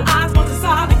Jacksons are Osmonds and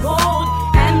Solid Gold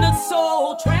and the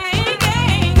Soul Train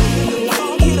gang.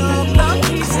 Funk it up.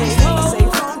 I say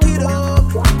funk it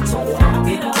up. Funk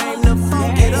it up. Came to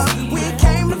funk it up. We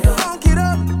came to funk it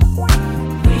up.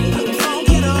 Funk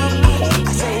it up.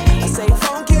 I say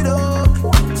funk it up.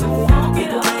 Funk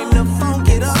it up. Came to funk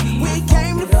it up. We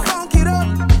came to funk it up.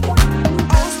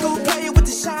 Old school player with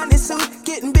the shiny suit,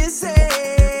 getting busy.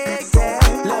 Yeah.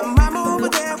 Little mama over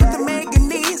there with the making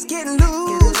knees, getting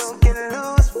loose.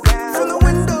 From the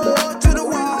window to the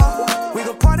wall, we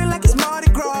gon' party like it's Mardi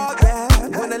Gras. Yeah.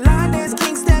 When the line dance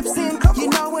king steps in, you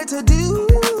know what to do.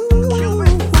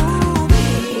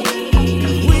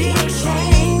 We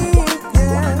came,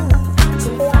 yeah.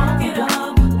 Funk it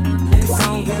up.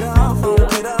 Funk it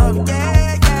up,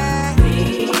 yeah, yeah.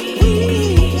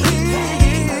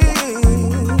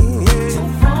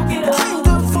 Funk it up. Came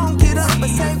to funk it up, but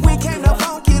say we came to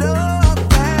funk it up,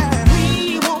 yeah.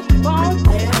 We want the bone,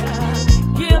 yeah.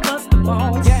 Give us the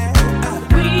bone. Yeah.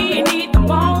 We need the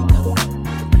bone.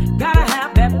 Gotta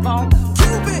have that bone.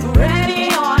 Cupid. Ready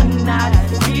or not,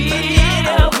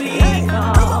 here we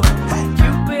come.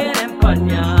 Cupid and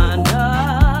Panana.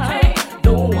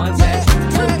 The ones that you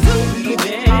took,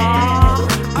 baby.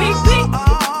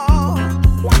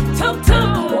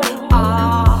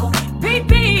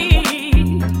 Baby.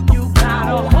 You got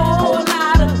a whole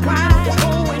lot of grind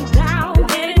going down,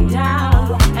 getting down,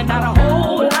 and not a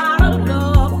whole lot of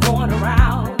love going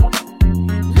around.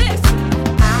 Listen,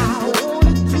 I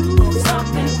wanna do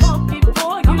something funky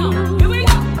for you. Here we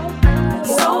go.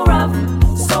 So rough,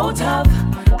 so tough,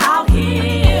 out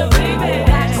here, baby.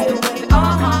 That's the way, I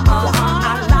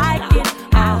like it,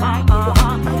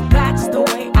 that's the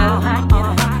way, I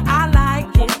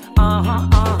like it,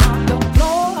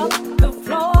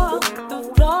 The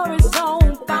floor is on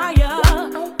fire.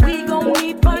 We gon'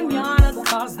 need Panana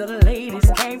 'cause the ladies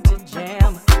came to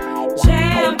jam.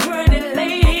 Jam, pretty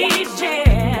ladies,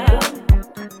 jam.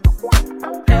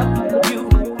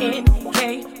 F-U-N-K,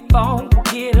 funk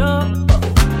it up.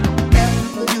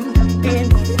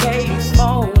 F-U-N-K,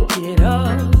 funk it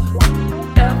up.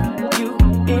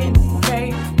 F-U-N-K,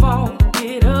 funk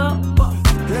it up.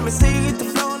 Let me see it the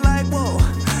flow like whoa.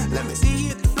 Let me see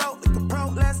it the flow like a pro.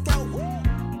 Let's go.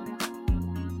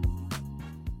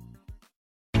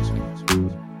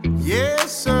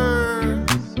 Yes, sir.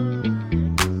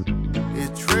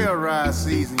 It's trail ride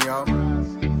season, y'all.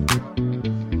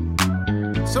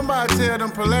 Somebody tell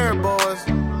them Polaris boys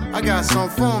I got some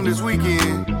for 'em this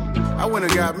weekend. I went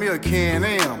and got me a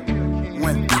Can-Am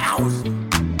 1000.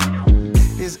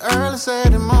 It's early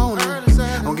Saturday morning.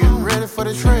 I'm getting ready for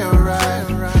the trail ride.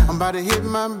 I'm about to hit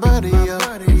my buddy up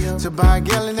to buy a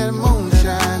gallon of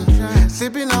moonshine.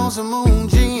 Sipping on some moon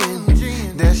gin.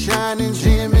 That shining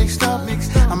gin mixed up.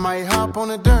 I might hop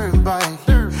on a dirt bike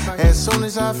as soon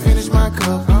as I finish my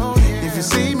cup. If you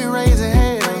see me raising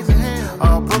hell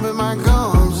or pumping my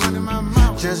gums,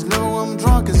 just know I'm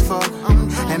drunk as fuck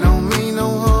and don't mean no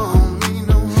harm.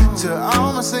 To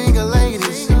all my single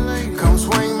ladies, come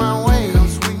swing my way.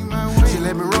 She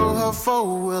let me roll her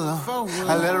four-wheeler,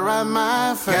 I let her ride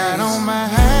my face. Got on my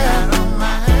hat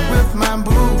with my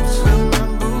boots,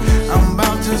 I'm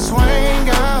about to swing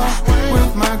out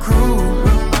with my crew.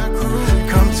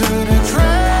 Come to the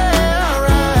trail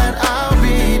ride, I'll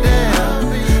be there.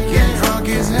 Get drunk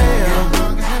as hell.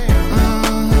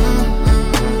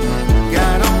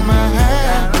 Got on my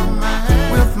hat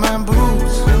with my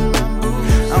boots,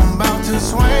 I'm about to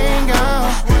swing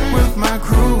out with my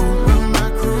crew.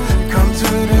 Come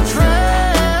to the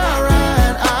trail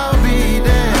ride, I'll be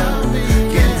there.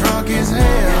 Get drunk as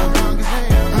hell.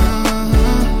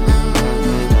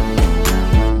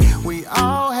 We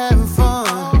all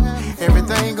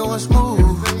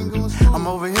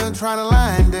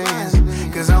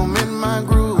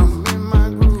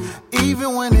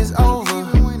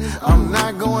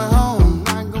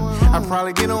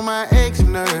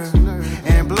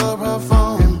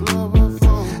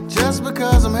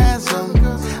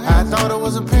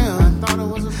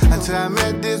I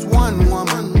met this one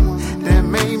woman that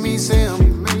made me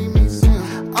sim.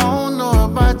 I don't know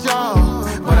about y'all,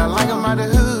 but I like 'em out the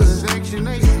hood.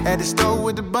 At the store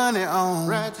with the bunny on,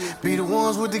 be the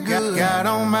ones with the good. Got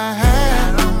on my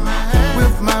hat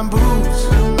with my boots.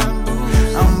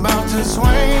 I'm about to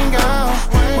swing out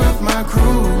with my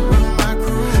crew.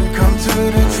 Come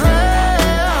to the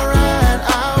trail ride,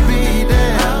 I'll be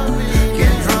there.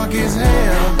 Get drunk as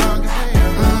hell.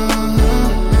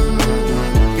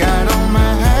 Got on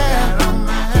my hat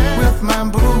with my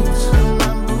boots.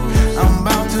 I'm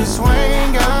about to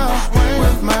swing out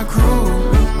with my crew.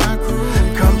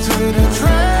 Come to the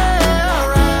trail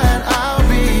ride, I'll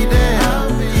be there.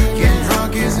 Get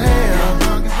drunk as hell.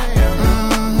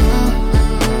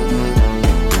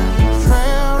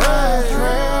 Trail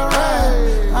ride,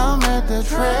 I'm at the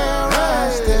trail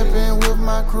ride, stepping with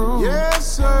my crew. Yes,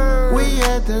 sir. We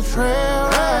at the trail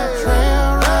ride,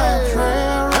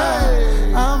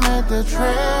 I'm at the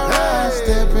trail ride,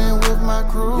 stepping with my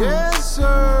crew. Yes,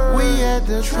 sir. We at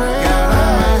the trail ride. Got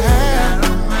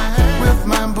on my hat with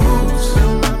my boots.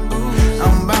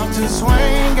 I'm about to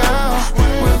swing out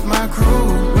with my crew.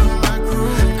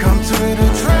 Come to the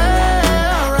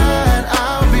trail ride,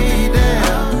 I'll be there.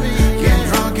 Get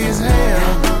drunk as hell.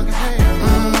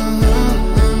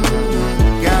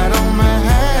 Got on my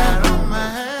hat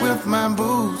with my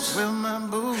boots.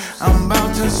 I'm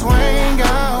about to swing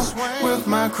out with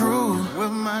my crew.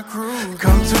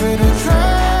 Come to the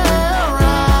trail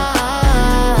ride.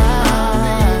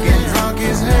 Get drunk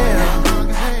as hell.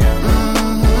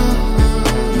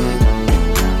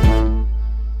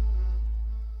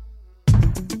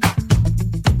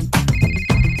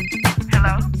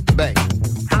 Babe.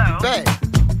 Hello. Babe.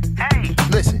 Hey.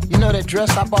 Listen, you know that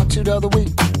dress I bought you the other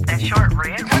week? That short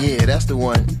red one? Yeah, that's the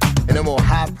one. And them old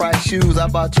high-priced shoes I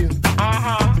bought you?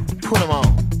 Put them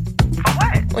on. For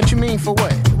what? What you mean for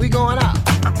what? We going out.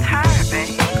 I'm tired,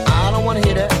 babe. I don't want to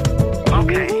hear that.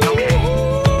 Okay.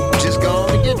 Just go on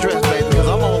and get dressed, baby, because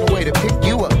I'm on the way to pick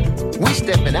you up. We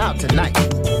stepping out tonight.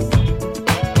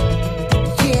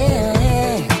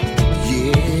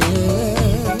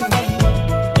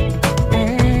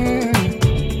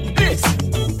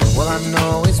 Well, I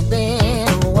know it's been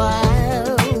a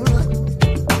while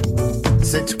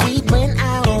since we went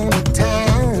out on the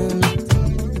town,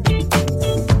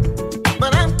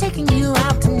 but I'm taking you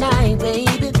out tonight,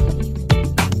 baby,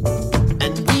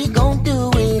 and we gon' do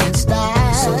it in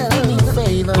style. So do me a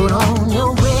favor, put on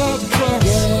your red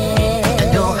dress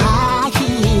and your high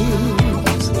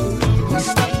heels. We're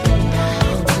stepping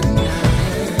out tonight.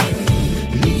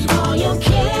 Leave all your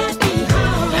cares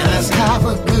behind and let's have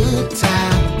a good time.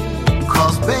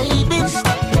 Cause baby,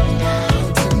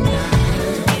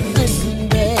 listen,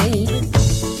 baby,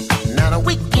 now the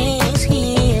weekend is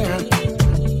here,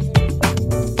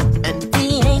 and we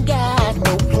ain't got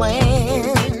no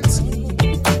plans.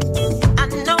 I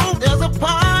know there's a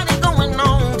party going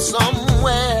on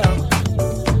somewhere,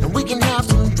 and we can have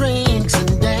some drinks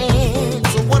and dance.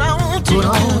 So what I want you to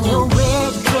do, put on your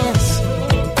red dress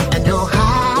and your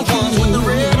high heels with the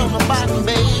red on the bottom,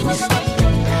 baby.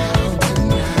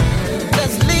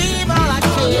 Let's leave all our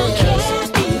cares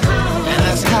behind and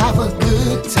let's have a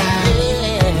good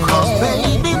time. Cause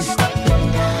baby,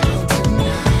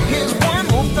 here's one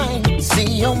more thing. See,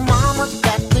 your mama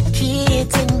got the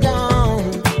kids and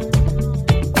gone,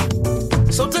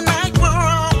 so tonight we're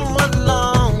all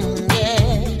alone,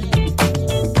 yeah.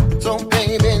 So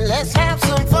baby, let's have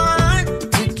some fun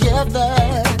together.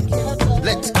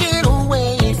 Let's get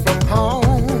away from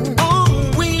home.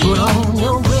 Ooh, we put on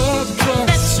your red dress,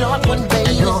 that short one, baby,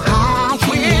 and your high heels.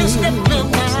 We're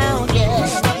stepping out, yeah.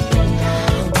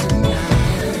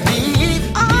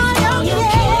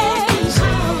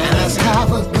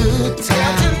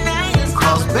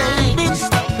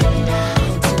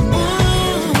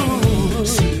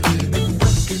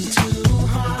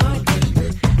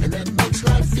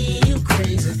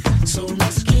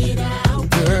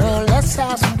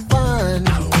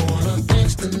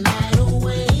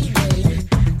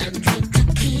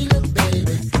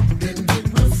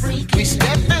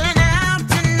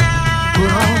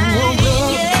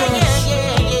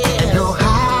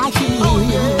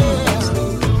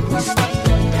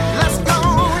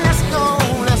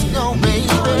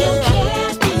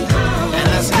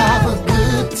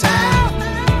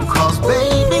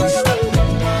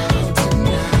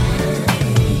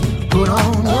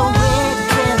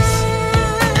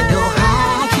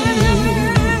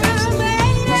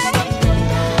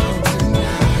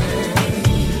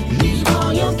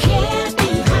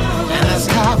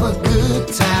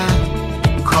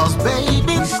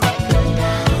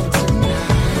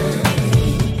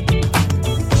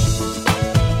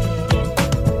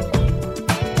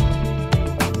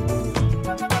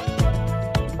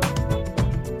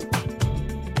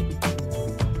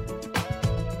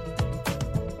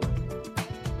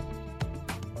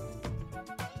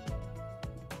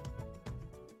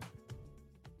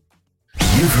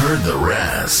 You've heard the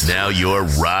rest. Now you're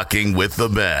rocking with the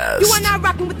best. You are now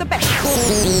rocking with the best.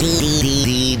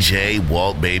 DJ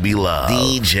WhaltBabieLuv.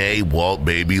 DJ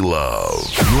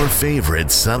WhaltBabieLuv. Your favorite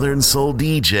Southern Soul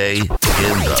DJ in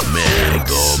the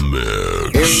mix.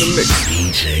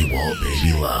 DJ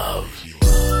WhaltBabieLuv.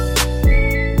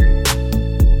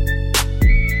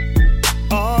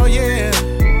 Oh yeah.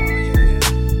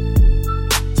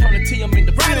 Tony T, I'm in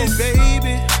the building,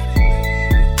 baby.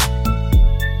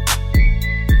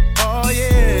 Oh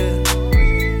yeah.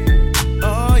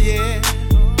 Oh yeah.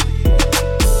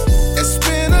 It's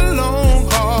been a long,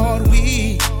 hard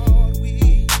week,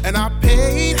 and I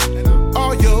paid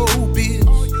all your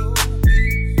bills.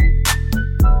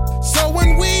 So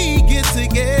when we get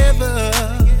together,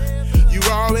 you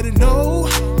already know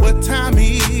what time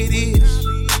it is.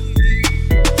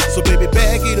 So baby,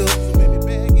 back it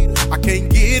up. I can't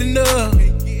get enough.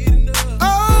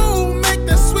 Oh, make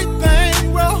that sweet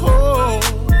thing roll.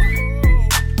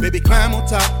 Baby, climb on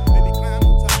top.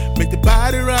 Make the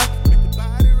body rock.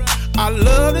 I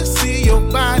love to see your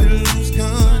body lose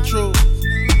control.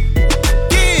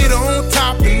 Get on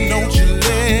top and don't you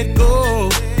let go.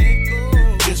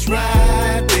 Just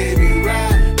ride, baby,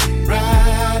 ride.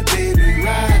 Ride, baby,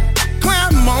 ride.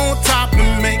 Climb on top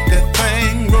and make that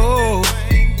thing roll.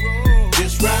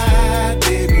 Just ride,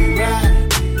 baby, ride.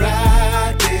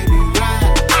 Ride, baby,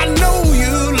 ride. I know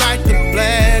you like the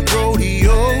black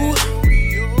rodeo.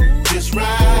 Just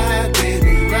ride,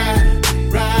 baby, ride.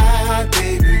 Ride,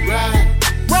 baby, ride.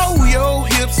 Roll your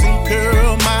hips and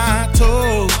curl my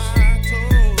toes.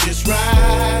 Just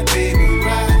ride, baby,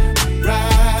 ride.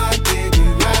 Ride, baby,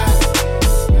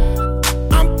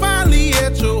 ride. I'm finally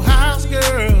at your house,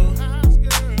 girl,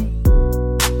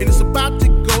 and it's about to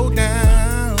go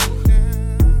down.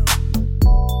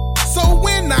 So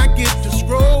when I get to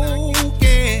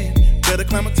stroking, better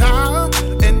climb a tower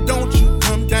and don't you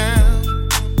come down.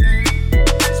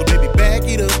 So baby, back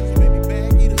it up.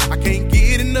 I can't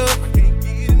get enough.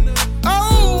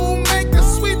 Oh, make the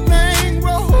sweet thing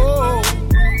roll.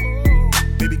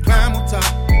 Baby, climb on top.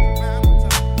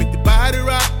 Make the body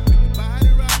rock.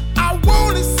 I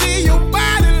wanna see your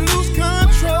body lose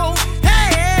control.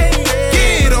 Hey,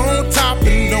 get on top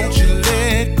and don't you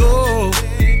let go.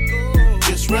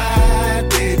 Just ride,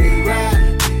 baby,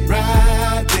 ride.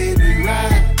 Ride, baby,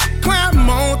 ride. Climb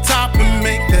on top and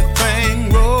make that thing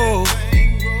roll.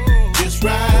 Just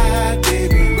ride,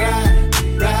 baby, ride.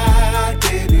 Ride,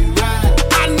 baby, ride.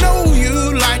 I know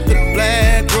you like the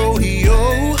black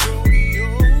rodeo.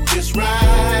 Just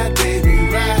ride, baby,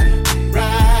 ride.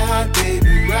 Ride,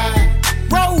 baby, ride.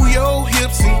 Roll your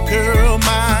hips and curl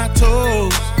my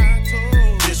toes.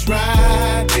 Just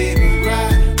ride, baby,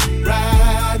 ride.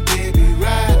 Ride, baby,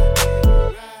 ride.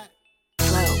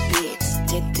 Flow Beats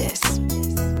did this.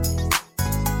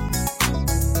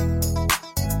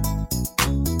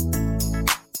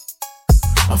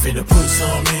 I'm finna put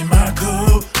some in my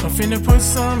cup. I'm finna put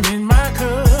some in my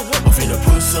cup. I'm finna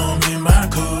put some in my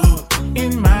cup.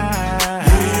 In my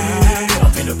yeah.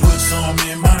 I'm finna put some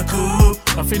in my cup.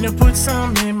 I'm finna put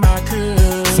some in my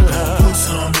cup. So put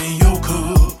some in your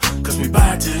cup, cause we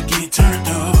bout to get turned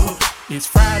up. It's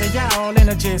Friday, y'all, and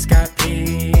I just got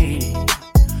paid.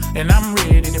 And I'm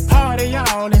ready to party,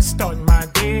 y'all, and start my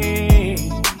day.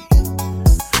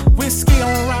 Whiskey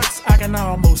on rocks, I can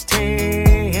almost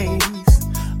taste.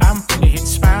 I'm finna hit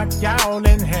spot, y'all,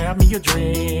 and have me a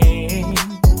drink.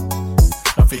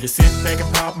 I'm finna sit back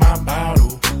and pop my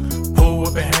bottle. Pull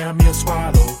up and have me a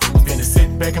swallow. I'm finna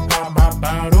sit back and pop my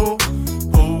bottle.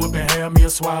 Pull up and have me a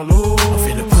swallow. I'm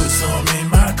finna put some in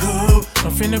my cup.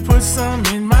 I'm finna put some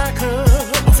in my cup.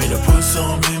 I'm finna put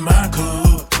some in my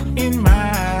cup. In my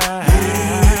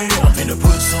yeah. I'm finna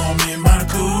put some in my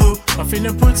cup. I'm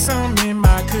finna put some in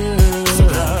my cup. So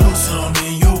put some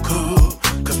in your cup,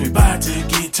 cause we bout to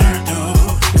get turned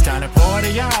up. It's time to party,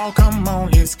 y'all, come on,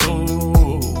 let's go.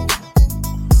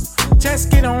 Just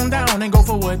get on down and go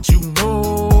for what you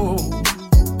know.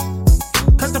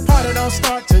 Cause the party don't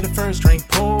start till the first drink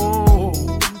pour.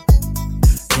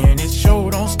 And it sure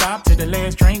don't stop till the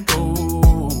last drink go.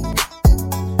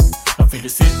 I'm finna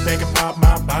sit back and pop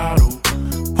my bottle.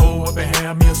 Pull up and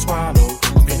have me a swallow.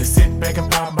 I'm finna sit back and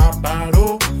pop my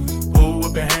bottle. Pull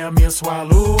up and have me a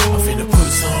swallow. I'm finna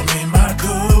put some in my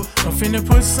cup. I'm finna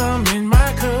put some in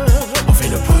my cup. I'm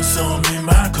finna put some in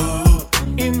my cup.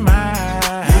 In my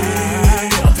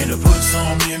yeah. I'm finna put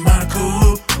some in my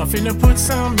cup. I'm finna put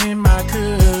some in my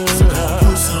cup. So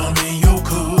put some in your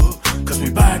cup, cause we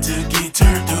bout to get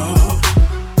turned up.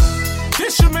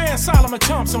 This your man Solomon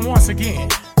Thompson once again.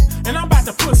 And I'm about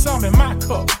to put some in my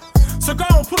cup. So go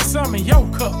and put some in your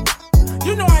cup.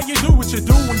 You know how you do what you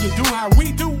do when you do how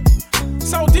we do.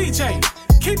 So DJ,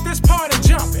 keep this party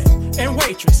jumping, and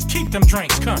waitress, keep them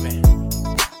drinks coming.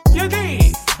 You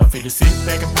dig? I'm finna sit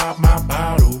back and pop my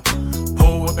bottle,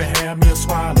 pull up and have me a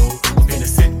swallow. I'm finna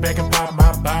sit back and pop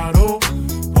my bottle,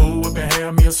 pull up and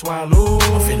have me a swallow.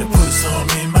 I'm finna put some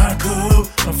in my cup.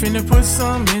 I'm finna put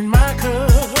some in my cup.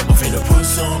 I'm finna put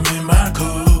some in my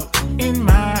cup. In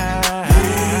my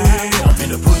yeah. I'm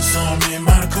finna put some in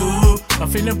my cup. I'm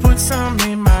finna put some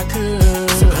in my cup.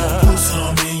 So come put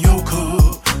some in your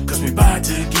cup, cause we bout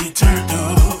to get turned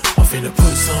up. I'm finna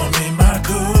put some in my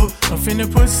cup. I'm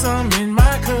finna put some in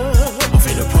my cup. I'm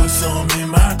finna put some in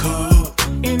my cup.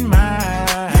 In my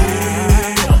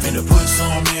yeah. I'm finna put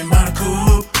some in my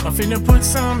cup. I'm finna put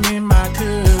some in my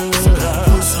cup. So come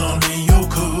put some in your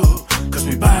cup, cause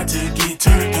we bout to get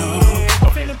turned up.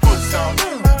 I'm finna put some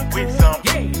with some,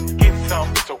 yeah. Get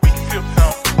some so we can sip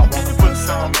some. I wanna put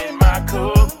some in my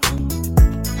cup.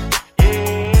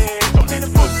 Yeah, so let's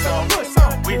put some with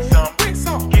some, get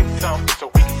some so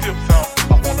we can sip some.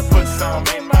 I wanna put some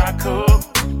in my cup.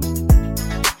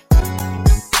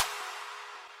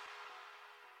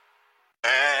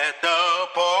 At the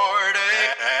party,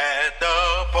 at the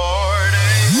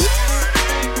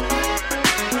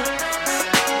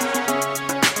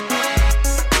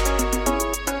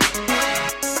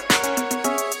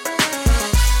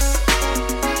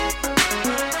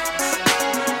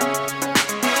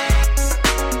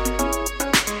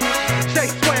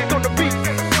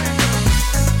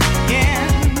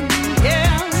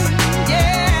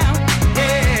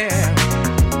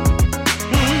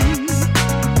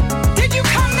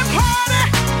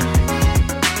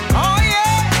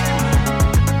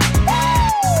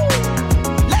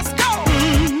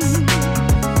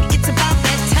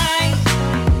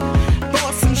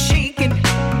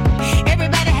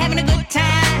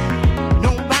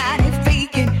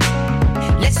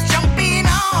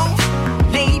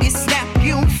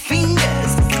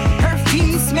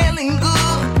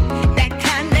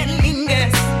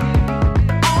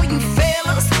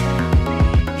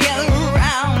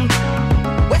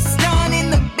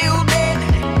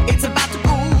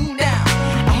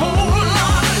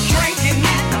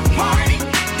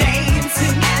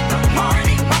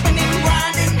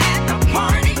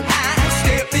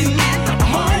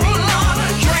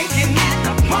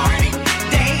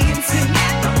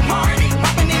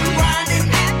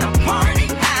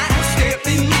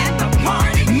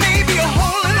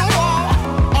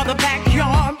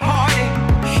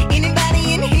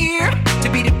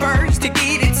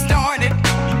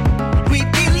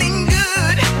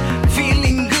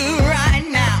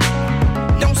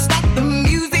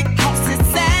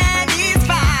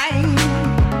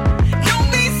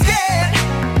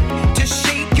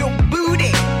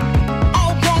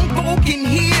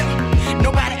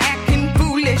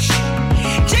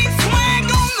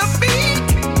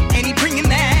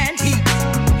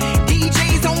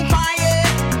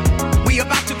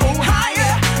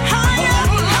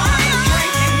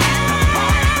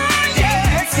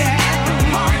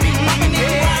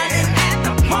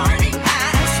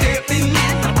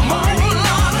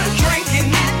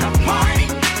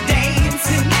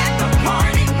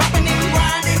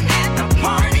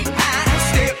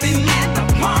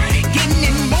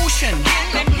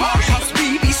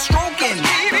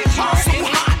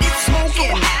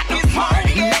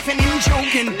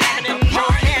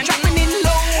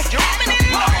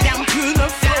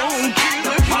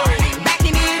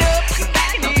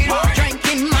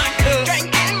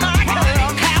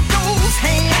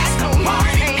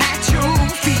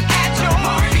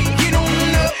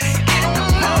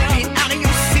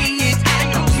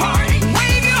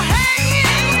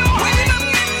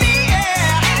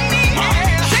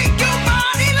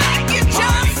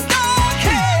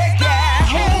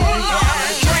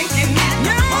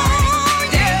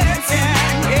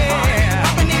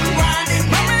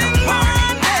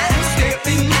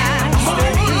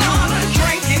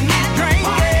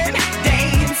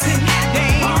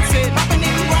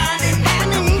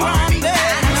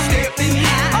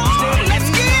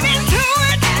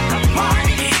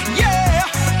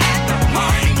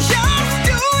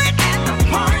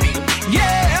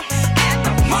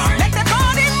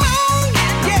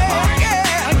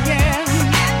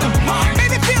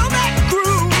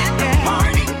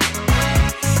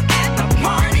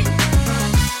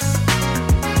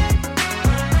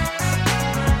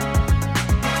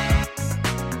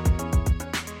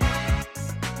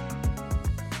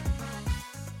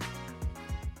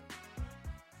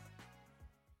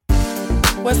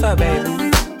What's up, baby?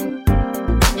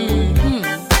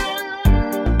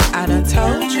 I done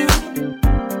told you.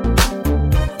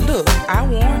 Look, I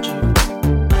warned you.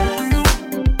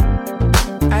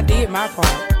 I did my my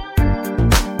part.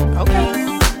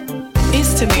 Okay.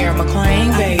 It's Tamara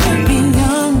McClain, baby. I be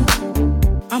young,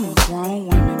 I'm a grown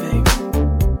woman, baby.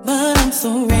 but I'm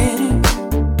so ready.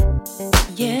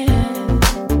 Yeah,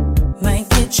 might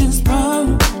get you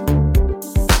sprung.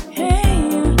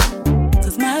 Hey,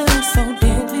 'cause my love's so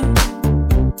deadly.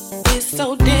 It's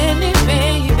so deadly,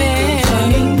 baby.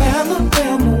 I'm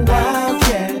Alabama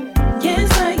wildcat. Yes,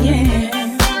 I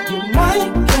am. You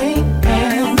might can't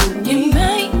handle You me,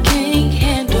 might can't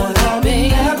handle but I'm me,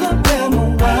 baby. Alabama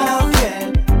wildcat.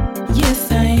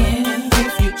 Yes, I am.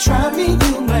 If you try me,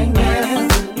 you might never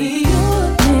leave.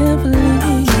 Never leave.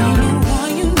 I'm trying to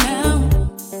warn you now.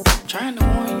 Trying to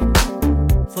warn you.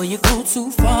 Before you go too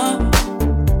far,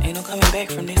 Ain't no coming back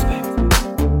from this, baby.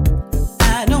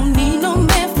 I don't need no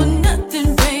man for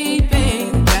nothing,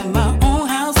 baby. Got my own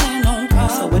house and own car.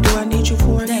 So what do I need you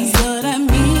for again? That's what I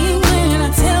mean when I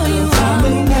tell you I'm I'm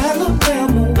an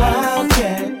Alabama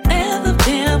wildcat.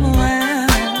 Alabama wild.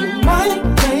 You might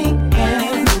can't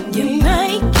handle You me,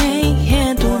 might can't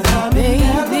handle but I'm me,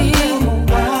 an baby. Alabama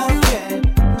wildcat.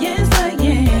 Yes, I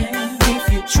am. If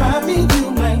you try me, you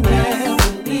might never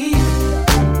leave.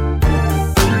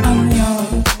 I'm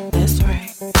young, That's right.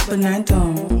 but not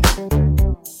dumb.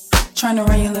 Tryna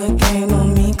run your little game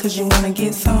on me, 'cause you wanna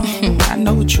get some. I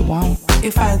know what you want.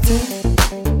 If I do,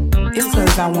 it's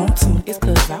 'cause I want to. It's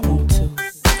 'cause I want to.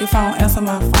 If I don't answer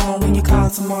my phone when you call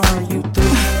tomorrow, you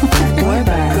through. Boy,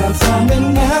 bye. 'Cause I'm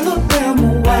an Alabama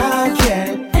wildcat.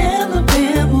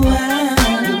 Alabama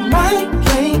wild. You might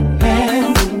can't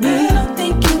handle me, I don't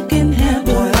think you can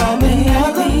handle but I'm an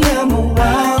Alabama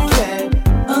wildcat.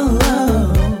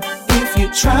 Oh, If you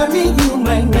try me, you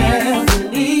might never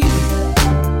leave.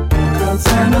 'Cause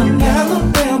I'm an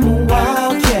Alabama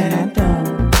wildcat.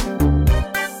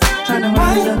 tryna You run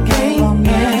might your game on can't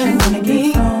me, 'cause you wanna handle get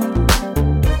me, some.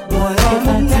 but I'm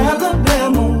an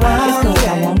Alabama It's 'cause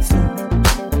I wildcat. want to.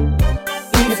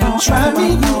 If you try me,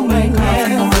 you might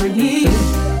never leave.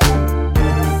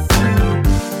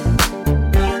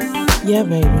 Yeah,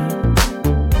 baby.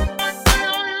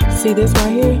 See this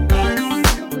right here?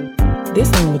 This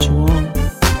ain't what you want.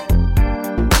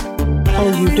 Oh,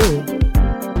 you do?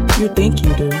 You think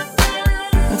you do?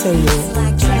 I'll tell you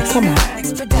what. Come on.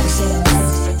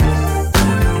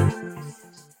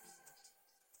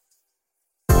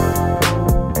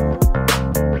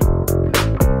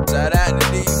 Shout out to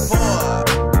D4.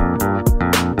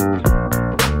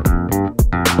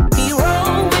 He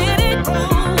roll with it,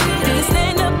 he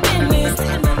stand up in this.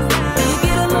 He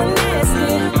get a little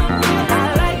nasty. I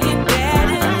like it,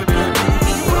 daddy.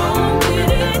 He roll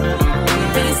with it,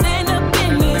 he stand up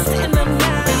in this. He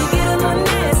get a little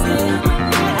nasty.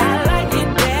 I like it,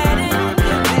 daddy.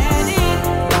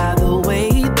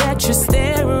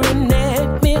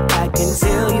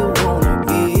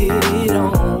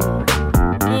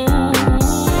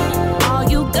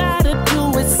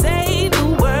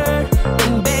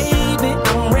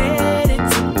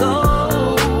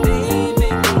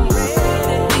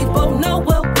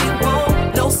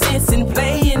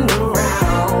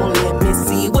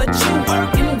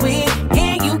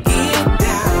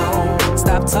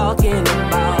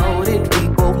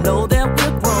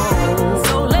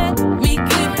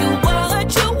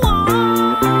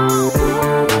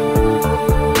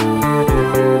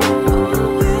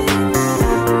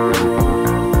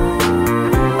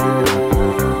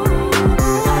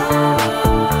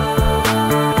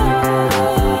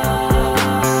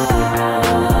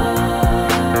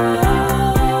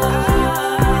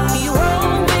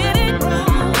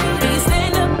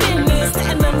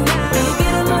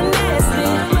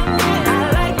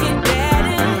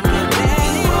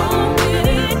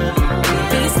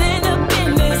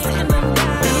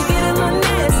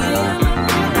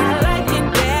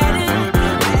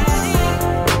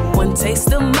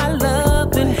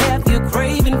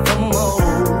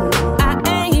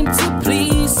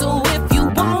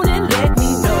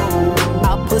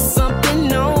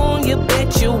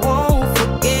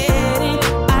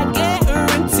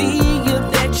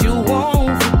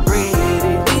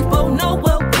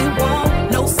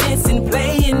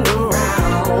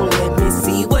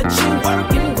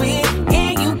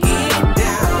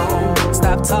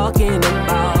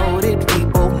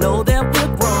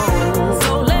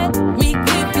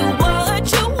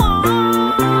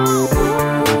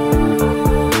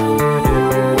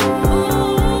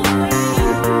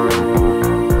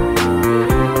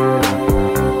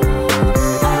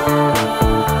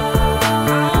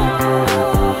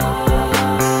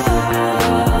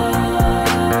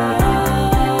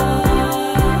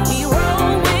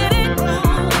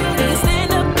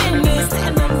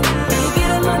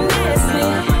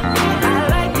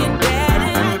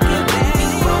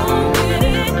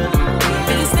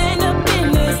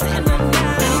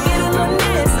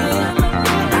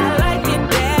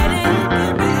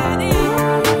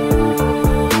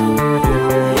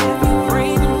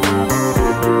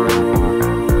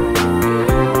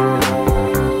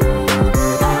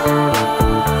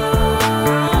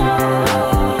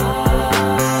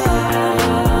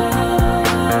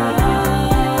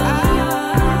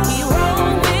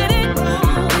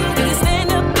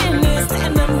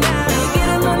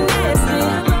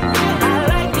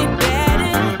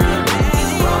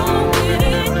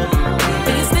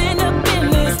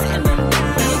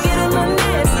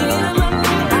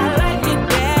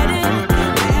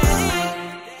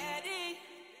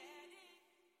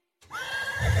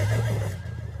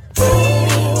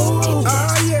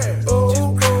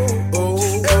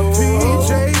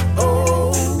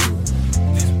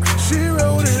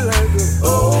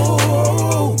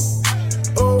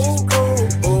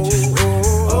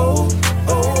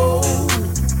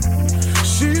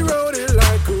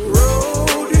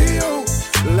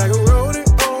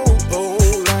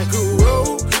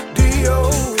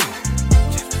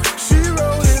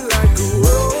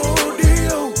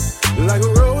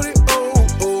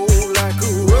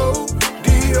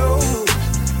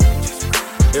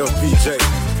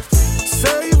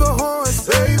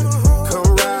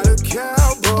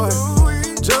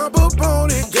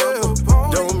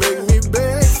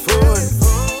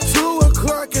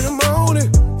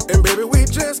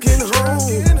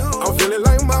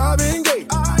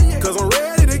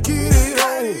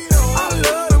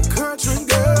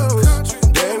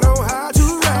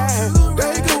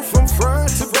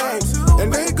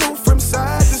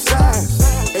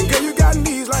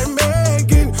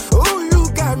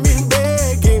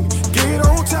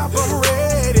 top, I'm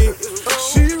ready.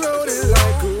 She rode it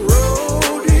like a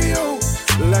rodeo,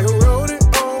 like a rodeo,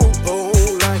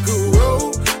 like a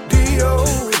rodeo.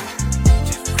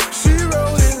 She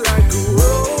rode it like a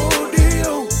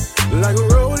rodeo, like a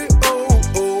rodeo,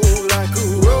 like a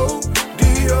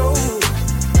rodeo.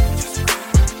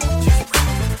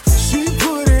 She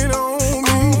put it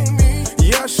on me,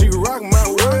 yeah, she rock my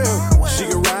world. She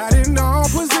can ride in all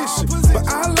positions, but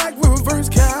I like reverse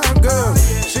cowgirl.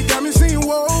 She got me singing,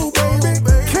 whoa,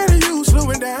 baby, can you slow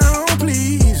it down,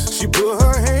 please? She put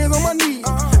her hands on my knee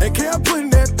and kept putting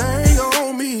that thing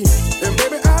on me. And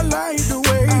baby, I like the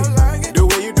way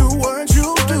you do what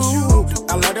you do.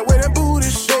 I like the way that booty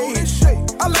shake.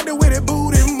 I like the way that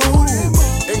booty move.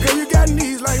 And girl, you got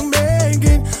knees like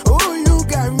Megan. Oh, you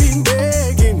got me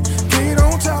begging. Get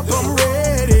on top, I'm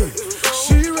ready.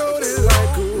 She rode it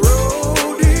like a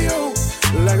rodeo,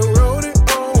 like a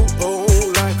rodeo,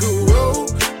 like a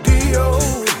rodeo.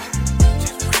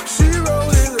 She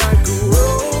rode it like a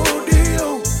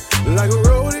rodeo, like a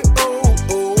rodeo,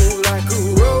 like a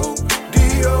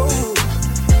rodeo.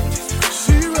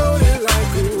 She rode it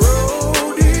like a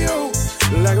rodeo,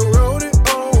 like a rodeo,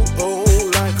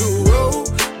 like a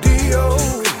rodeo.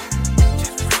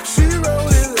 She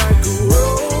rode it like a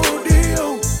rodeo,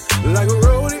 like a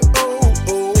rodeo,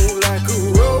 like a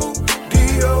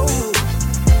rodeo.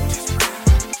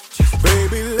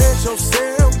 Baby, let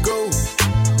yourself go.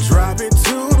 Drop it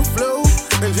to the floor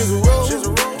and just roll, just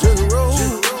roll, just roll,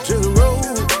 just roll,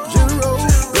 just roll.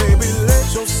 Baby, let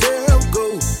yourself go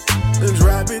and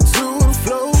drop it to the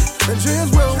floor and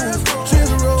just roll,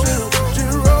 just roll,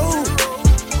 just roll.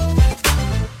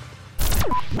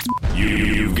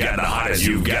 You've got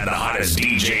the hottest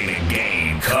DJ in the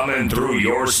game coming through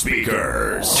your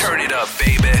speakers. Turn it up,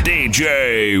 baby.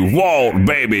 DJ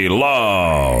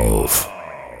WhaltBabieLuv.